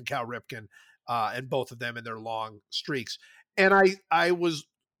and Cal Ripken, and both of them in their long streaks. And I was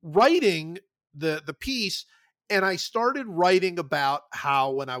writing the piece, and I started writing about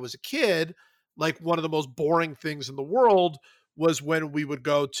how when I was a kid, like one of the most boring things in the world was when we would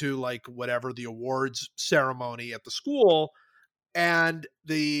go to like whatever the awards ceremony at the school, and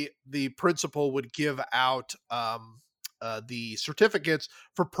the principal would give out the certificates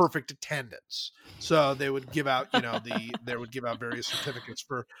for perfect attendance. So they would give out, they would give out various certificates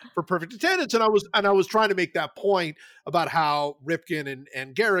for perfect attendance. And I was trying to make that point about how Ripken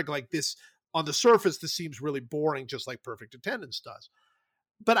and Gehrig, like this on the surface, this seems really boring, just like perfect attendance does.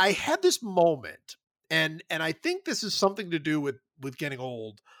 But I had this moment, and I think this is something to do with getting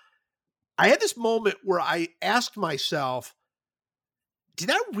old. I had this moment where I asked myself, did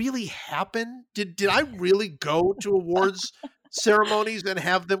that really happen? Did I really go to awards ceremonies and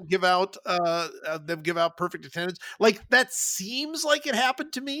have them give out perfect attendance? Like, that seems like it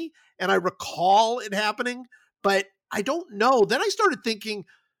happened to me, and I recall it happening, but I don't know. Then I started thinking,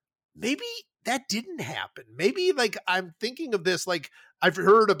 maybe that didn't happen. Maybe like I'm thinking of this, like I've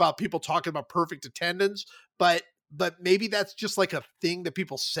heard about people talking about perfect attendance, but maybe that's just like a thing that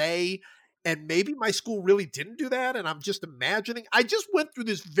people say. And maybe my school really didn't do that. And I'm just imagining. I just went through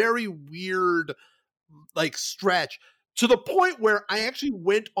this very weird like stretch to the point where I actually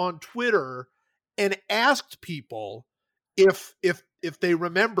went on Twitter and asked people if they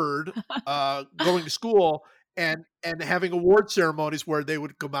remembered going to school and having award ceremonies where they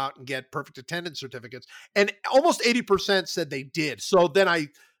would come out and get perfect attendance certificates. And almost 80% said they did. So then I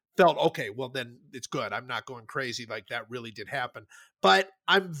felt, okay, well then it's good. I'm not going crazy. Like that really did happen. But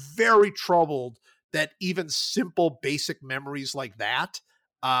I'm very troubled that even simple basic memories like that,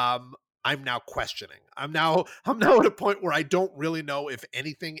 I'm now questioning. I'm now at a point where I don't really know if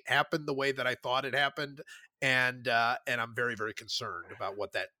anything happened the way that I thought it happened. And I'm very, very concerned about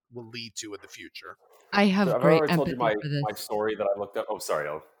what that will lead to in the future. I have I've great already told empathy you for this. my story that I looked up. Oh, sorry,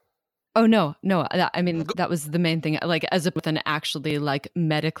 Ellen. Oh, no. I mean, that was the main thing. Like, as with an actually like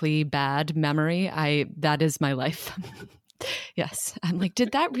medically bad memory, that is my life. Yes. I'm like,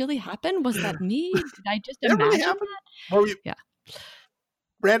 did that really happen? Was that me? Did I just imagine really that? Well, yeah.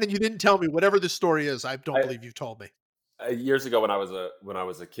 Brandon, you didn't tell me. Whatever this story is, I don't believe you told me. Years ago, when I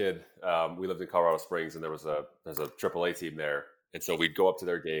was a kid, we lived in Colorado Springs, and there's a AAA team there, and so we'd go up to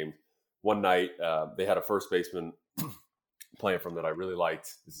their game. One night, they had a first baseman playing from that I really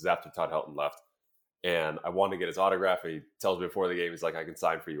liked. This is after Todd Helton left, and I wanted to get his autograph. And he tells me before the game, he's like, "I can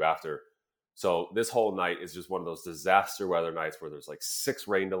sign for you after." So this whole night is just one of those disaster weather nights where there's like 6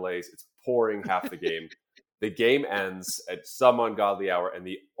 rain delays. It's pouring half the game. The game ends at some ungodly hour, and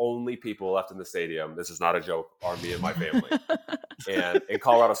the only people left in the stadium, this is not a joke, are me and my family. And in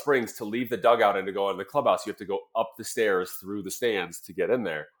Colorado Springs, to leave the dugout and to go into the clubhouse, you have to go up the stairs through the stands to get in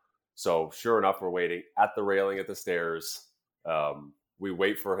there. So sure enough, we're waiting at the railing at the stairs. We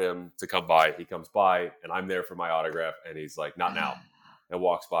wait for him to come by. He comes by, and I'm there for my autograph, and he's like, "Not now," and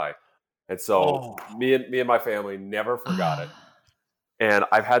walks by. And so me and my family never forgot it. And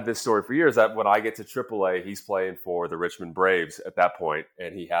I've had this story for years that when I get to AAA, he's playing for the Richmond Braves at that point,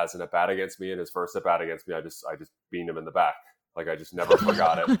 and he has an at-bat against me. And his first at-bat against me, I just beamed him in the back. Like, I just never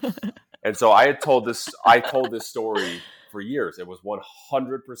forgot it. And so I told this story for years. It was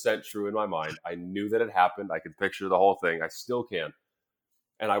 100% true in my mind. I knew that it happened. I could picture the whole thing. I still can.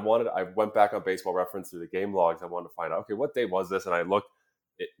 And I went back on Baseball Reference through the game logs. I wanted to find out, okay, what day was this? And I looked.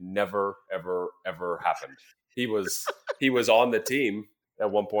 It never, ever, ever happened. He was on the team at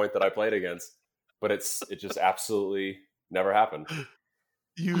one point that I played against, but it just absolutely never happened.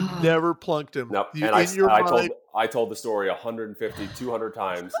 You never plunked him. No, and I told the story 150, 200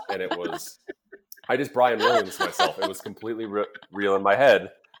 times, and I just Brian Williams myself. It was completely real in my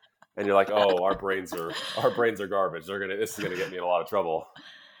head, and you're like, oh, our brains are garbage. This is gonna get me in a lot of trouble.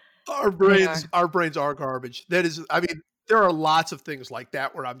 Our brains are garbage. That is, I mean, there are lots of things like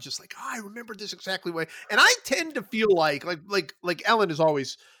that where I'm just like, oh, I remember this exactly way. And I tend to feel like Ellen is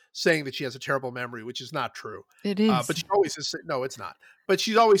always saying that she has a terrible memory, which is not true. It is. But she always is. No, it's not. But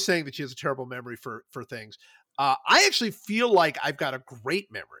she's always saying that she has a terrible memory for things. I actually feel like I've got a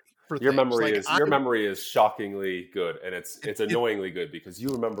great memory for Your things. your memory is shockingly good, and it's annoyingly good because you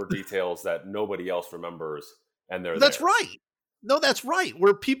remember details that nobody else remembers, and they're That's there. right. No, that's right.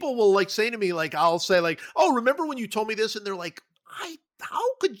 Where people will like say to me, like, I'll say, like, "Oh, remember when you told me this?" And they're like,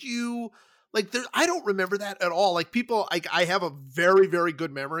 how could you, like, I don't remember that at all. Like, people, I have a very, very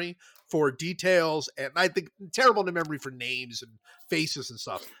good memory for details, and I think terrible memory for names and faces and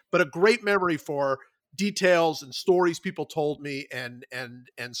stuff, but a great memory for details and stories people told me, and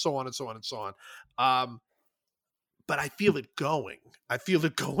so on and so on and so on. But I feel it going. I feel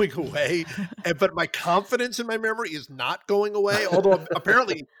it going away, but my confidence in my memory is not going away. Although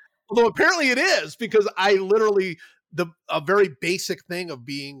apparently it is, because I literally, a very basic thing of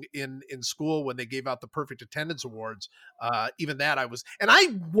being in school when they gave out the perfect attendance awards. Even that and I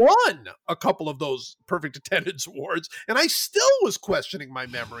won a couple of those perfect attendance awards, and I still was questioning my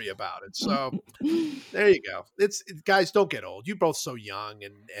memory about it. So there you go. Guys, don't get old. You're both so young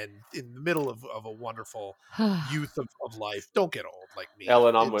and in the middle of a wonderful youth of life. Don't get old like me.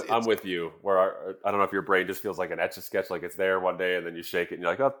 Ellen, I'm with you. Where I don't know if your brain just feels like an Etch-a-Sketch, like it's there one day and then you shake it and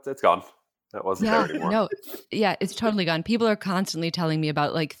you're like, oh, it's gone. That wasn't there anymore. No, yeah, it's totally gone. People are constantly telling me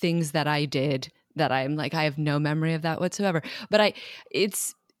about like things that I did that I'm like, I have no memory of that whatsoever. But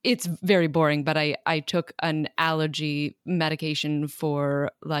it's very boring, but I took an allergy medication for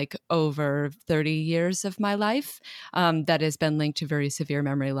like over 30 years of my life that has been linked to very severe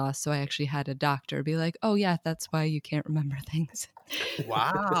memory loss. So I actually had a doctor be like, oh yeah, that's why you can't remember things.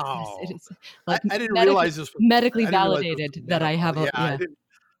 Wow. Yes, it is like I didn't realize this was medically I didn't realize this was validated that I have medical.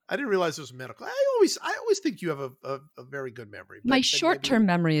 I didn't realize it was medical. I always think you have a very good memory. My short-term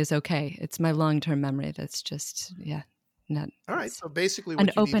memory is okay. It's my long-term memory that's just not. All right. So basically, an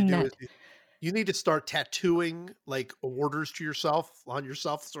what you open need to do net. is you need to start tattooing like orders to yourself on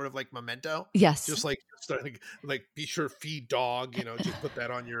yourself, sort of like memento. Yes. Just like starting, like be sure feed dog. Just put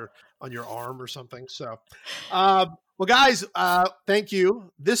that on your arm or something. So, well, guys, thank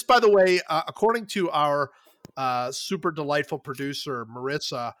you. This, by the way, according to our super delightful producer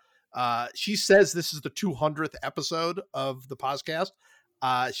Maritza, she says this is the 200th episode of the podcast.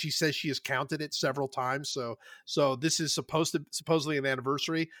 She says she has counted it several times. So this is supposedly an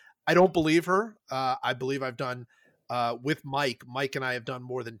anniversary. I don't believe her. I believe I've done with Mike and I have done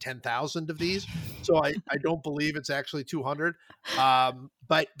more than 10,000 of these. So I don't believe it's actually 200.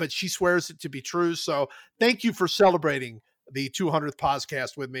 But she swears it to be true. So thank you for celebrating the 200th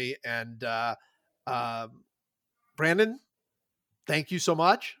podcast with me. And Brandon, thank you so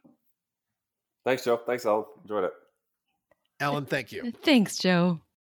much. Thanks, Joe. Thanks, Ellen. Enjoyed it. Ellen, thank you. Thanks, Joe.